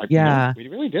 but we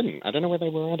really didn't. I don't know where they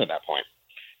were at that point.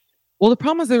 Well, the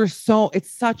problem is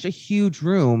it's such a huge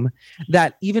room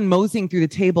that even moseying through the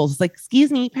tables, it's like, excuse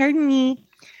me, pardon me.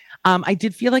 I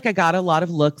did feel like I got a lot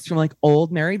of looks from like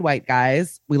old married white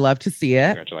guys. We love to see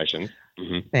it. Congratulations.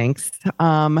 Mm-hmm. Thanks.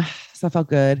 So I felt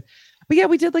good. But yeah,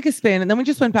 we did like a spin and then we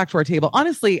just went back to our table.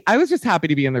 Honestly, I was just happy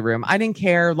to be in the room. I didn't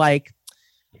care. Like,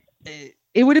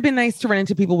 it would have been nice to run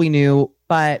into people we knew,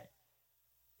 but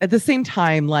at the same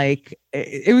time, like,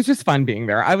 it was just fun being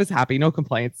there. I was happy. No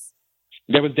complaints.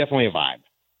 There was definitely a vibe.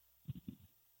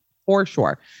 For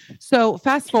sure. So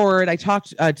fast forward, I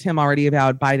talked to Tim already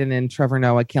about Biden and Trevor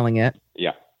Noah killing it.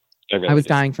 Yeah. I was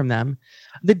dying from them.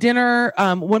 The dinner,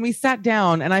 when we sat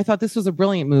down, and I thought this was a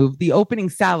brilliant move, the opening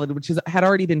salad, which had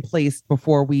already been placed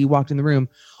before we walked in the room,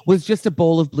 was just a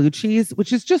bowl of blue cheese,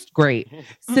 which is just great.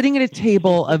 Sitting at a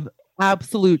table of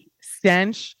absolute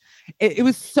stench. It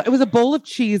was a bowl of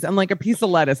cheese and like a piece of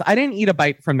lettuce. I didn't eat a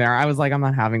bite from there. I was like, I'm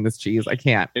not having this cheese. I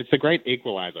can't. It's a great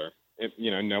equalizer.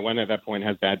 No one at that point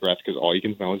has bad breath because all you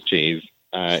can smell is cheese.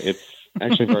 It's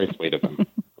actually very sweet of them.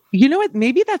 You know what?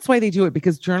 Maybe that's why they do it,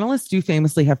 because journalists do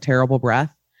famously have terrible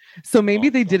breath. So maybe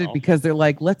they did it because they're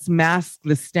like, let's mask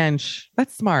the stench.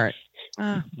 That's smart.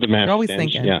 The mask always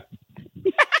stench, thinking. yeah.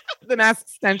 The mask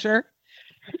stencher.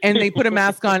 And they put a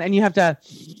mask on and you have to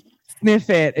sniff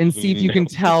it and see if you can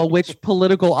tell which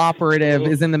political operative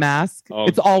is in the mask.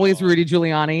 It's always Rudy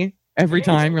Giuliani. Every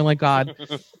time you're like, God.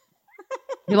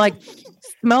 You're like,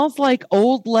 smells like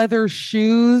old leather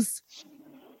shoes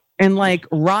and like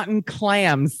rotten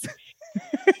clams.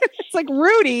 It's like,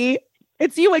 Rudy,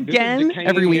 it's you again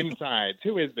every week. Inside.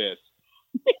 Who is this?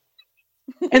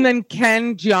 And then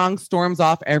Ken Jeong storms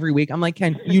off every week. I'm like,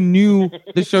 Ken, you knew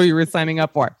the show you were signing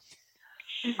up for.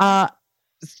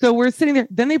 So we're sitting there.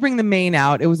 Then they bring the main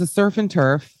out. It was a surf and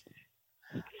turf.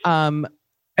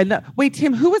 Wait,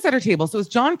 Tim, who was at our table? So it was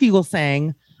John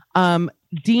Fugelsang,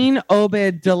 Dean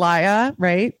Obadallah,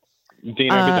 right?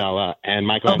 Dean Obadallah and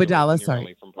Michael Obadallah,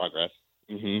 sorry. From Progress.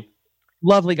 Mm-hmm.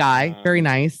 Lovely guy. Very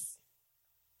nice.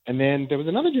 And then there was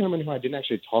another gentleman who I didn't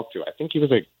actually talk to. I think he was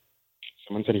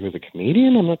someone said he was a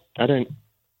comedian. I don't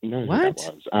know who that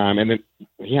was. And then,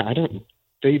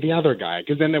 the other guy,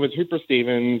 because then there was Hooper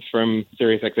Stevens from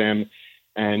SiriusXM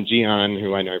and Gian,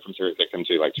 who I know from SiriusXM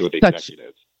too, like two of the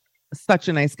executives. Such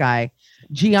a nice guy.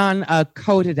 Gian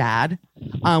Kodadad.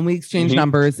 We exchanged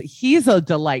numbers. He's a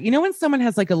delight. You know when someone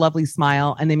has like a lovely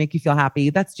smile and they make you feel happy?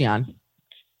 That's Gian.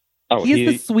 Oh, he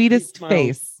has the sweetest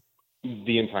face.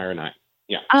 The entire night.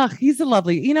 Yeah. He's a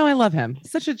lovely, I love him.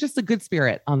 Just a good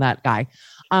spirit on that guy.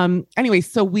 Anyway,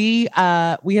 so we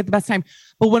had the best time.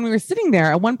 But when we were sitting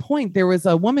there, at one point, there was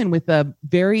a woman with a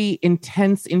very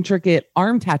intense, intricate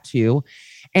arm tattoo.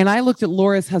 And I looked at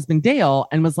Laura's husband, Dale,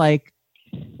 and was like,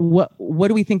 what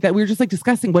do we think that we were just like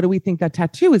discussing? What do we think that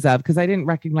tattoo is of? Because I didn't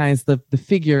recognize the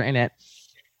figure in it.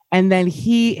 And then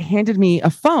he handed me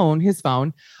his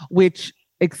phone, which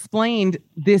explained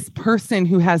this person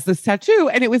who has this tattoo.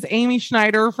 And it was Amy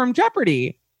Schneider from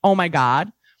Jeopardy. Oh my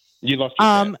God. You lost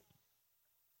your bet.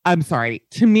 I'm sorry.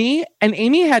 To me, and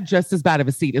Amy had just as bad of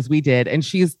a seat as we did. And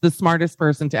she's the smartest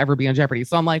person to ever be on Jeopardy.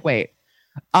 So I'm like, wait,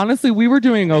 honestly, we were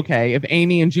doing okay if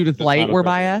Amy and Judith Light were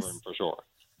by us. For sure.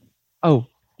 Oh,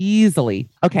 easily.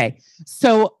 Okay.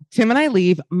 So Tim and I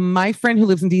leave. My friend who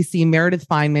lives in DC, Meredith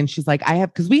Feynman, she's like,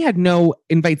 because we had no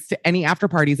invites to any after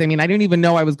parties. I mean, I didn't even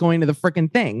know I was going to the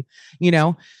freaking thing,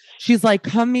 She's like,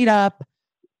 come meet up.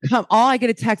 Come. All I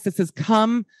get a text that says,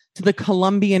 come to the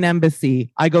Colombian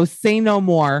embassy. I go, say no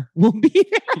more. We'll be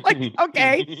there. Like,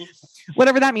 okay,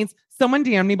 whatever that means. Someone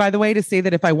DM'd me, by the way, to say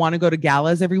that if I want to go to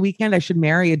galas every weekend, I should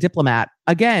marry a diplomat.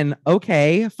 Again,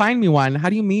 okay, find me one. How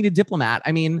do you meet a diplomat?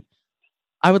 I mean,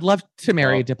 I would love to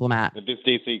marry a diplomat. If this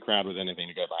DC crowd was anything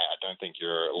to go by, I don't think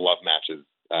your love matches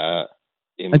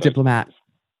in a diplomat.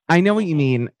 I know what you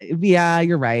mean. Yeah,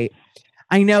 you're right.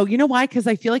 I know. You know why? Because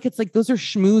I feel like it's like those are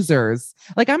schmoozers.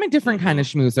 Like I'm a different kind of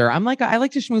schmoozer. I'm like, I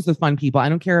like to schmooze with fun people. I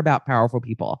don't care about powerful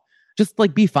people. Just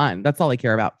like be fun. That's all I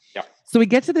care about. Yeah. So we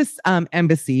get to this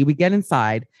embassy. We get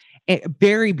inside.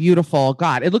 Very beautiful.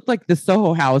 God, it looked like the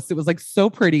Soho House. It was like so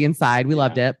pretty inside. We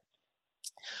loved it.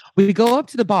 We go up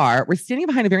to the bar. We're standing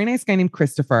behind a very nice guy named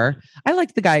Christopher. I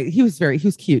liked the guy. He was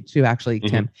cute too, actually,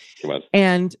 Tim. He was.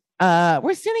 And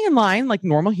we're standing in line like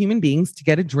normal human beings to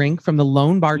get a drink from the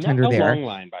lone bartender there. Not a long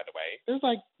line, by the way. There's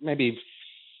like maybe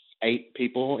 8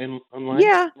 people in line.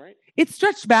 Yeah, right? It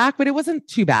stretched back, but it wasn't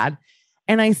too bad.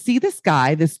 And I see this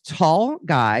guy, this tall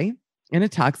guy in a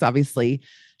tux, obviously,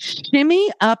 shimmy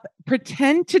up,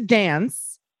 pretend to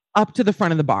dance up to the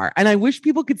front of the bar. And I wish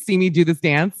people could see me do this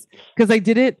dance because I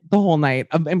did it the whole night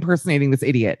of impersonating this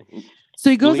idiot. So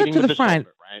he goes up to the front,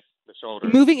 shoulder, right? The shoulder.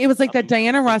 Moving. It was like that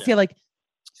Diana Ross, like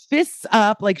fists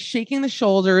up, like shaking the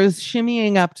shoulders,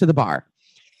 shimmying up to the bar.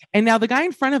 And now the guy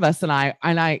in front of us and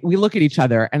I, we look at each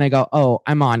other and I go, oh,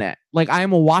 I'm on it. Like I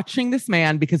am watching this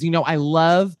man because, I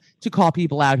love to call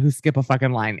people out who skip a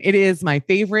fucking line. It is my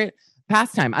favorite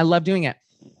pastime. I love doing it.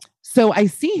 So I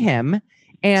see him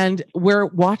and we're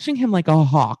watching him like a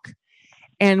hawk.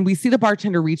 And we see the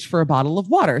bartender reach for a bottle of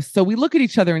water. So we look at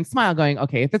each other and smile going,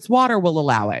 okay, if it's water, we'll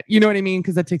allow it. You know what I mean?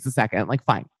 Because that takes a second. Like,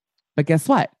 fine. But guess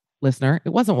what, listener? It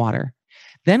wasn't water.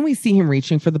 Then we see him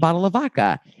reaching for the bottle of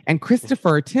vodka. And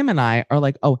Christopher, Tim, and I are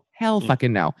like, oh, hell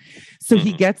fucking no. So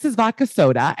he gets his vodka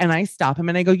soda and I stop him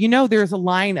and I go, there's a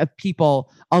long line of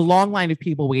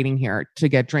people waiting here to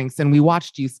get drinks. And we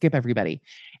watched you skip everybody.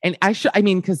 And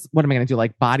because what am I going to do?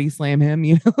 Like body slam him?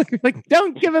 Like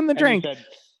don't give him the drink.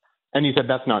 And you said,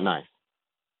 that's not nice.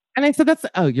 And I said,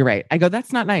 you're right. I go,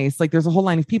 that's not nice. Like there's a whole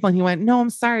line of people. And he went, no, I'm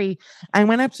sorry. I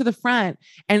went up to the front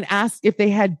and asked if they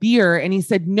had beer. And he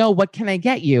said, no, what can I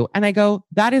get you? And I go,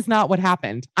 that is not what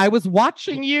happened. I was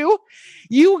watching you.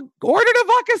 You ordered a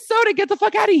vodka soda. Get the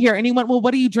fuck out of here. And he went, well,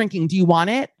 what are you drinking? Do you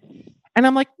want it? And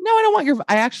I'm like, no, I don't want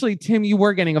Tim, you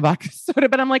were getting a vodka soda,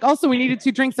 but I'm like, also we needed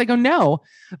 2 drinks. I go, no.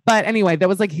 But anyway, that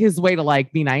was like his way to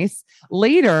like be nice.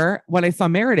 Later, when I saw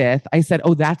Meredith, I said,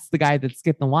 oh, that's the guy that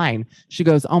skipped the line. She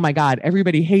goes, oh my God,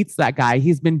 everybody hates that guy.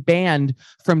 He's been banned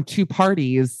from 2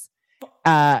 parties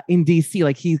in DC.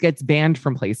 Like he gets banned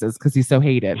from places because he's so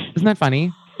hated. Isn't that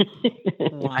funny?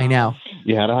 Wow. I know.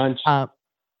 You had a hunch.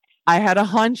 I had a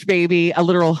hunch, baby, a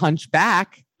literal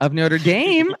hunchback of Notre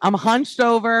Dame. I'm hunched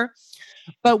over.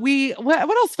 But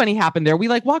what else funny happened there? We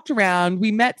like walked around.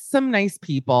 We met some nice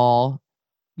people.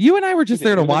 You and I were just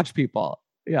there to watch people.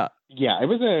 Yeah. Yeah. It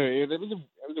was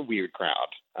a weird crowd.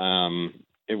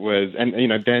 It was, and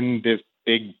then this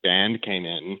big band came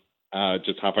in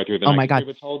just halfway through the night. Oh my God. We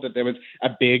were told that there was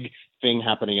a big thing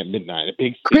happening at midnight. A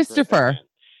big Christopher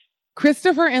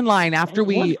in line after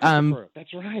we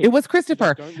that's right. It was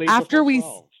Christopher. After we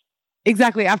 12.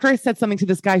 Exactly. After I said something to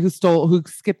this guy who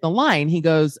skipped the line, he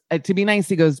goes, to be nice,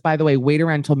 he goes, by the way, wait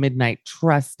around until midnight.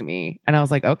 Trust me. And I was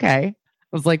like, okay. I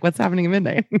was like, what's happening at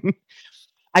midnight?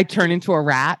 I turn into a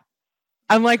rat.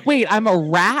 I'm like, wait, I'm a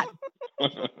rat?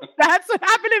 That's what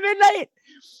happened at midnight.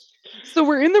 So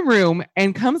we're in the room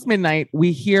and comes midnight.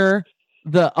 We hear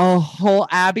the whole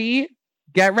Abby,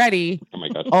 get ready. Oh my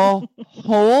God. A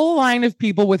whole line of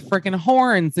people with freaking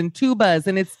horns and tubas.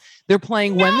 And they're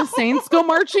playing When the Saints Go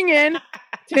Marching In.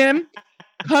 Tim,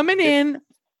 coming in.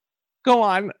 Go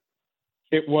on.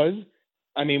 It was,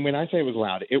 when I say it was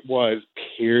loud, it was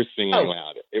piercingly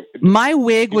loud. My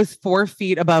wig was 4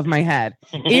 feet above my head.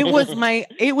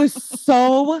 It was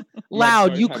so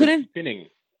loud. You couldn't. Spinning.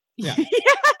 Yeah. Yes.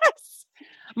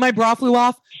 My bra flew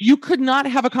off. You could not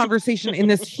have a conversation in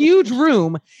this huge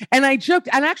room. And I joked.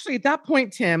 And actually at that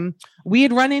point, Tim, we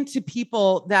had run into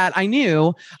people that I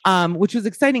knew, which was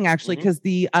exciting actually, because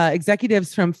the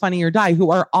executives from Funny or Die,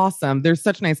 who are awesome. They're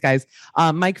such nice guys.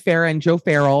 Mike Farah and Joe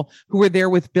Farrell, who were there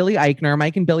with Billy Eichner.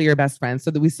 Mike and Billy are best friends.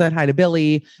 So that we said hi to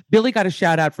Billy. Billy got a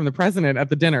shout out from the president at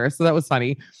the dinner. So that was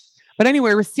funny. But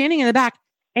anyway, we're standing in the back.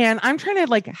 And I'm trying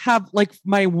to have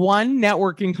my one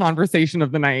networking conversation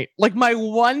of the night, like my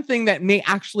one thing that may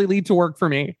actually lead to work for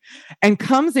me, and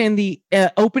comes in the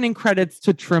opening credits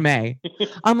to Treme.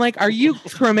 I'm like, are you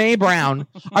Treme Brown?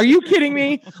 Are you kidding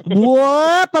me?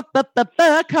 What?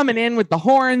 Coming in with the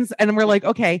horns. And we're like,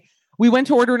 okay, We went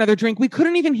to order another drink. We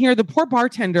couldn't even hear. The poor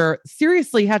bartender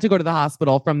seriously had to go to the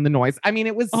hospital from the noise. I mean,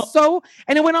 it was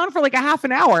and it went on for like a half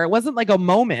an hour. It wasn't like a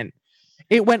moment.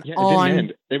 It went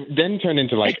on. It then turned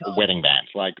into like a wedding band.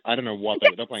 Like, I don't know what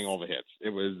they're playing all the hits.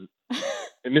 It was,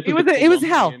 and this it was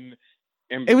hell.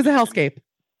 It was a hellscape.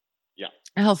 Yeah.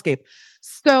 A hellscape.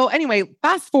 So anyway,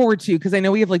 fast forward to, because I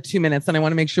know we have like 2 minutes and I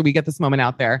want to make sure we get this moment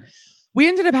out there. We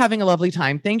ended up having a lovely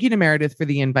time. Thank you to Meredith for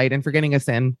the invite and for getting us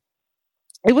in.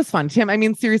 It was fun, Tim. I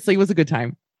mean, seriously, it was a good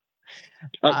time.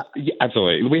 Yeah,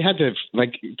 absolutely. We had to,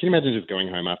 like, can you imagine just going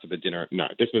home after the dinner? No,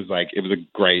 this was like, it was a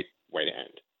great way to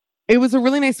end. It was a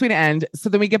really nice way to end. So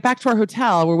then we get back to our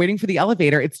hotel. We're waiting for the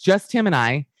elevator. It's just Tim and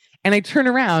I. And I turn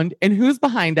around and who's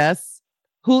behind us?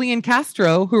 Julian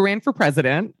Castro, who ran for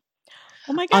president.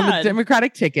 Oh my God. On the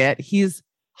Democratic ticket. He's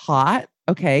hot.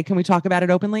 Okay. Can we talk about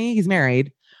it openly? He's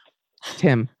married.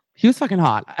 Tim. He was fucking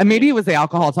hot. Maybe it was the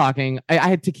alcohol talking. I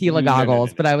had tequila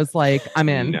goggles, but I was like, I'm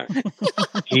in. No.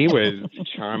 He was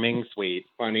charming, sweet,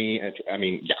 funny. I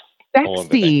mean, yeah.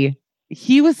 Sexy.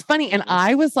 He was funny. And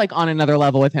I was like on another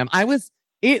level with him. I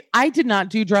did not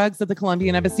do drugs at the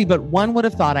Colombian embassy, but one would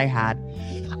have thought I had.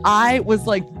 I was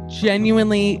like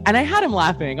genuinely, and I had him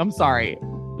laughing. I'm sorry.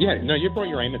 Yeah, no, you brought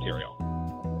your own material.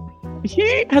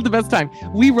 He had the best time.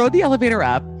 We rode the elevator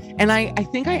up, and I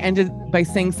think I ended by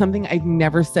saying something I've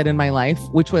never said in my life,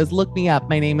 which was, look me up.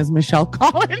 My name is Michelle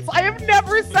Collins. I have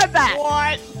never said that.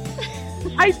 What?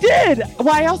 I did.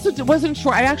 Well, I also wasn't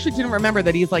sure. I actually didn't remember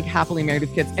that he's like happily married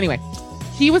with kids. Anyway,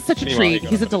 he was such a treat.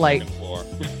 He's a delight.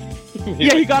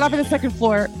 Yeah, he got off on the second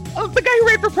floor. Oh, the guy who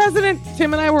ran for president.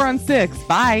 Tim and I were on 6.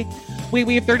 Bye. Wait,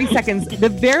 we have 30 seconds. The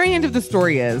very end of the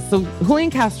story is, so Julian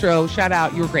Castro, shout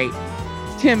out, you were great.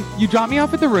 Tim, you dropped me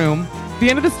off at the room.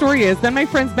 The end of the story is, then my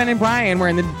friends Ben and Brian were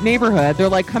in the neighborhood. They're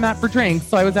like, come out for drinks.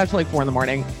 So I was out till like 4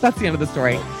 a.m. That's the end of the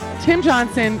story. Tim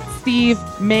Johnson, Steve,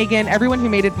 Megan, everyone who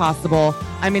made it possible.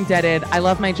 I'm indebted. I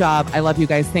love my job. I love you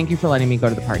guys. Thank you for letting me go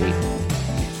to the party.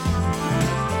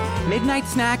 Midnight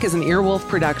Snack is an Earwolf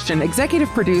production, executive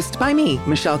produced by me,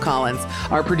 Michelle Collins.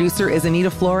 Our producer is Anita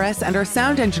Flores, and our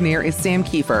sound engineer is Sam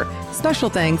Kiefer. Special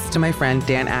thanks to my friend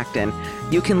Dan Acton.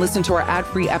 You can listen to our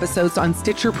ad-free episodes on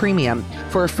Stitcher Premium.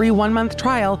 For a free 1-month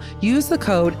trial, use the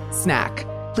code SNACK.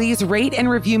 Please rate and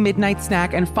review Midnight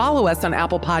Snack and follow us on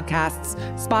Apple Podcasts,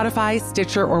 Spotify,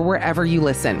 Stitcher, or wherever you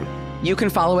listen. You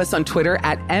can follow us on Twitter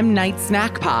at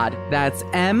MNightSnackPod. That's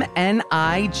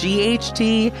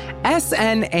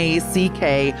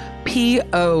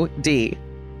MNIGHTSNACKPOD.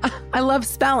 I love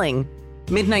spelling.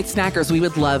 Midnight Snackers, we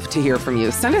would love to hear from you.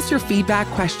 Send us your feedback,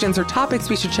 questions, or topics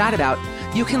we should chat about.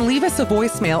 You can leave us a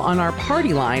voicemail on our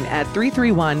party line at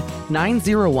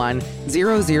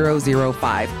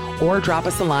 331-901-0005 or drop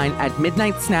us a line at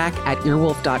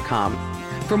midnightsnack@earwolf.com.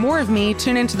 For more of me,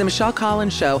 tune into The Michelle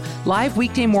Collins Show, live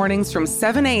weekday mornings from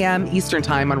 7 a.m. Eastern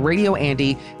Time on Radio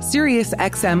Andy, Sirius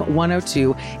XM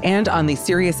 102, and on the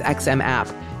Sirius XM app.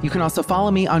 You can also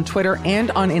follow me on Twitter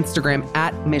and on Instagram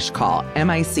at Mishcall,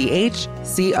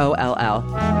 MICHCOLL.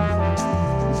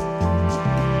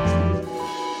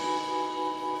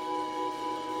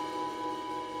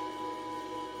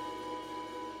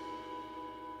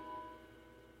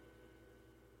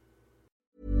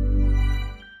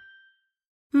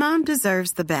 Mom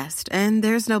deserves the best, and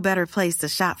there's no better place to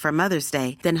shop for Mother's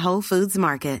Day than Whole Foods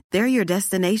Market. They're your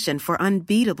destination for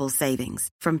unbeatable savings,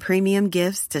 from premium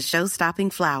gifts to show-stopping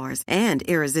flowers and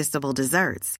irresistible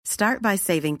desserts. Start by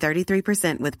saving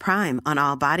 33% with Prime on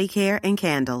all body care and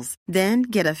candles. Then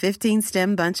get a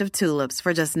 15-stem bunch of tulips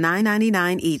for just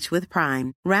 $9.99 each with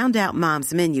Prime. Round out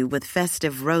Mom's menu with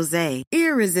festive rosé,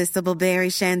 irresistible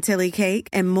berry chantilly cake,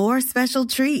 and more special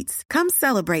treats. Come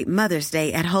celebrate Mother's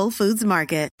Day at Whole Foods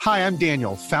Market. Hi, I'm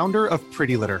Daniel, founder of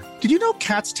Pretty Litter. Did you know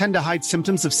cats tend to hide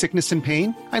symptoms of sickness and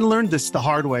pain? I learned this the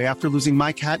hard way after losing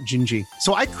my cat, Gingy.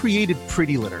 So I created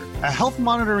Pretty Litter, a health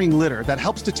monitoring litter that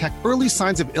helps detect early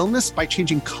signs of illness by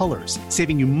changing colors,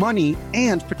 saving you money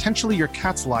and potentially your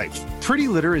cat's life. Pretty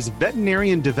Litter is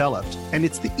veterinarian developed, and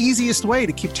it's the easiest way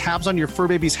to keep tabs on your fur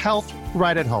baby's health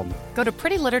right at home. Go to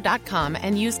prettylitter.com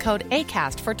and use code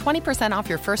ACAST for 20% off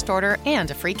your first order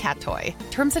and a free cat toy.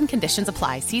 Terms and conditions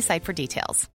apply. See site for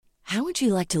details. How would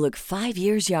you like to look 5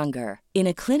 years younger? In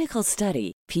a clinical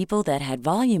study, people that had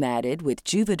volume added with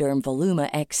Juvederm Voluma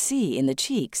XC in the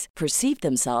cheeks perceived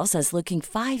themselves as looking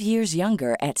 5 years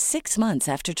younger at 6 months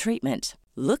after treatment.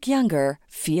 Look younger,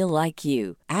 feel like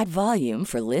you. Add volume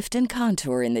for lift and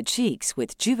contour in the cheeks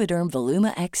with Juvederm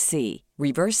Voluma XC.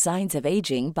 Reverse signs of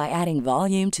aging by adding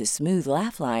volume to smooth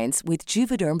laugh lines with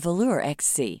Juvederm Volure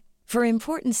XC. For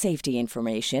important safety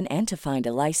information and to find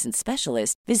a licensed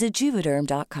specialist, visit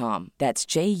Juvederm.com. That's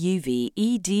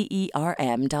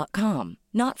JUVEDERM.com.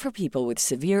 Not for people with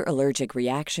severe allergic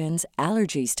reactions,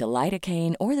 allergies to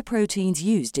lidocaine, or the proteins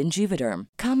used in Juvederm.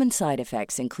 Common side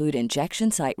effects include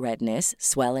injection site redness,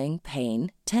 swelling,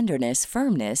 pain, tenderness,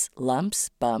 firmness, lumps,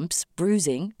 bumps,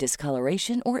 bruising,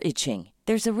 discoloration, or itching.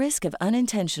 There's a risk of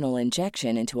unintentional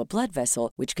injection into a blood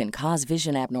vessel, which can cause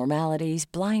vision abnormalities,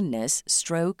 blindness,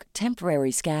 stroke,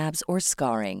 temporary scabs, or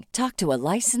scarring. Talk to a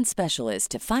licensed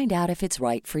specialist to find out if it's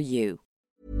right for you.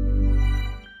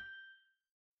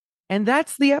 And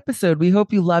that's the episode. We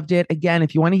hope you loved it. Again,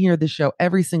 if you want to hear the show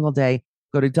every single day,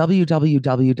 go to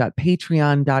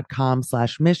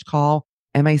www.patreon.com/Mishcall,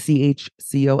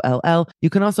 MICHCOLL. You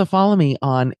can also follow me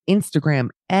on Instagram,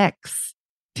 X,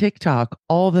 TikTok,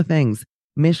 all the things.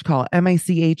 Mishcall,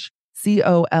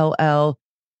 MICHCOLL.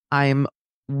 I'm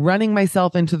running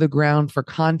myself into the ground for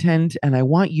content, and I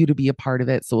want you to be a part of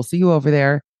it. So we'll see you over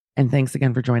there. And thanks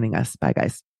again for joining us. Bye,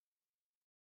 guys.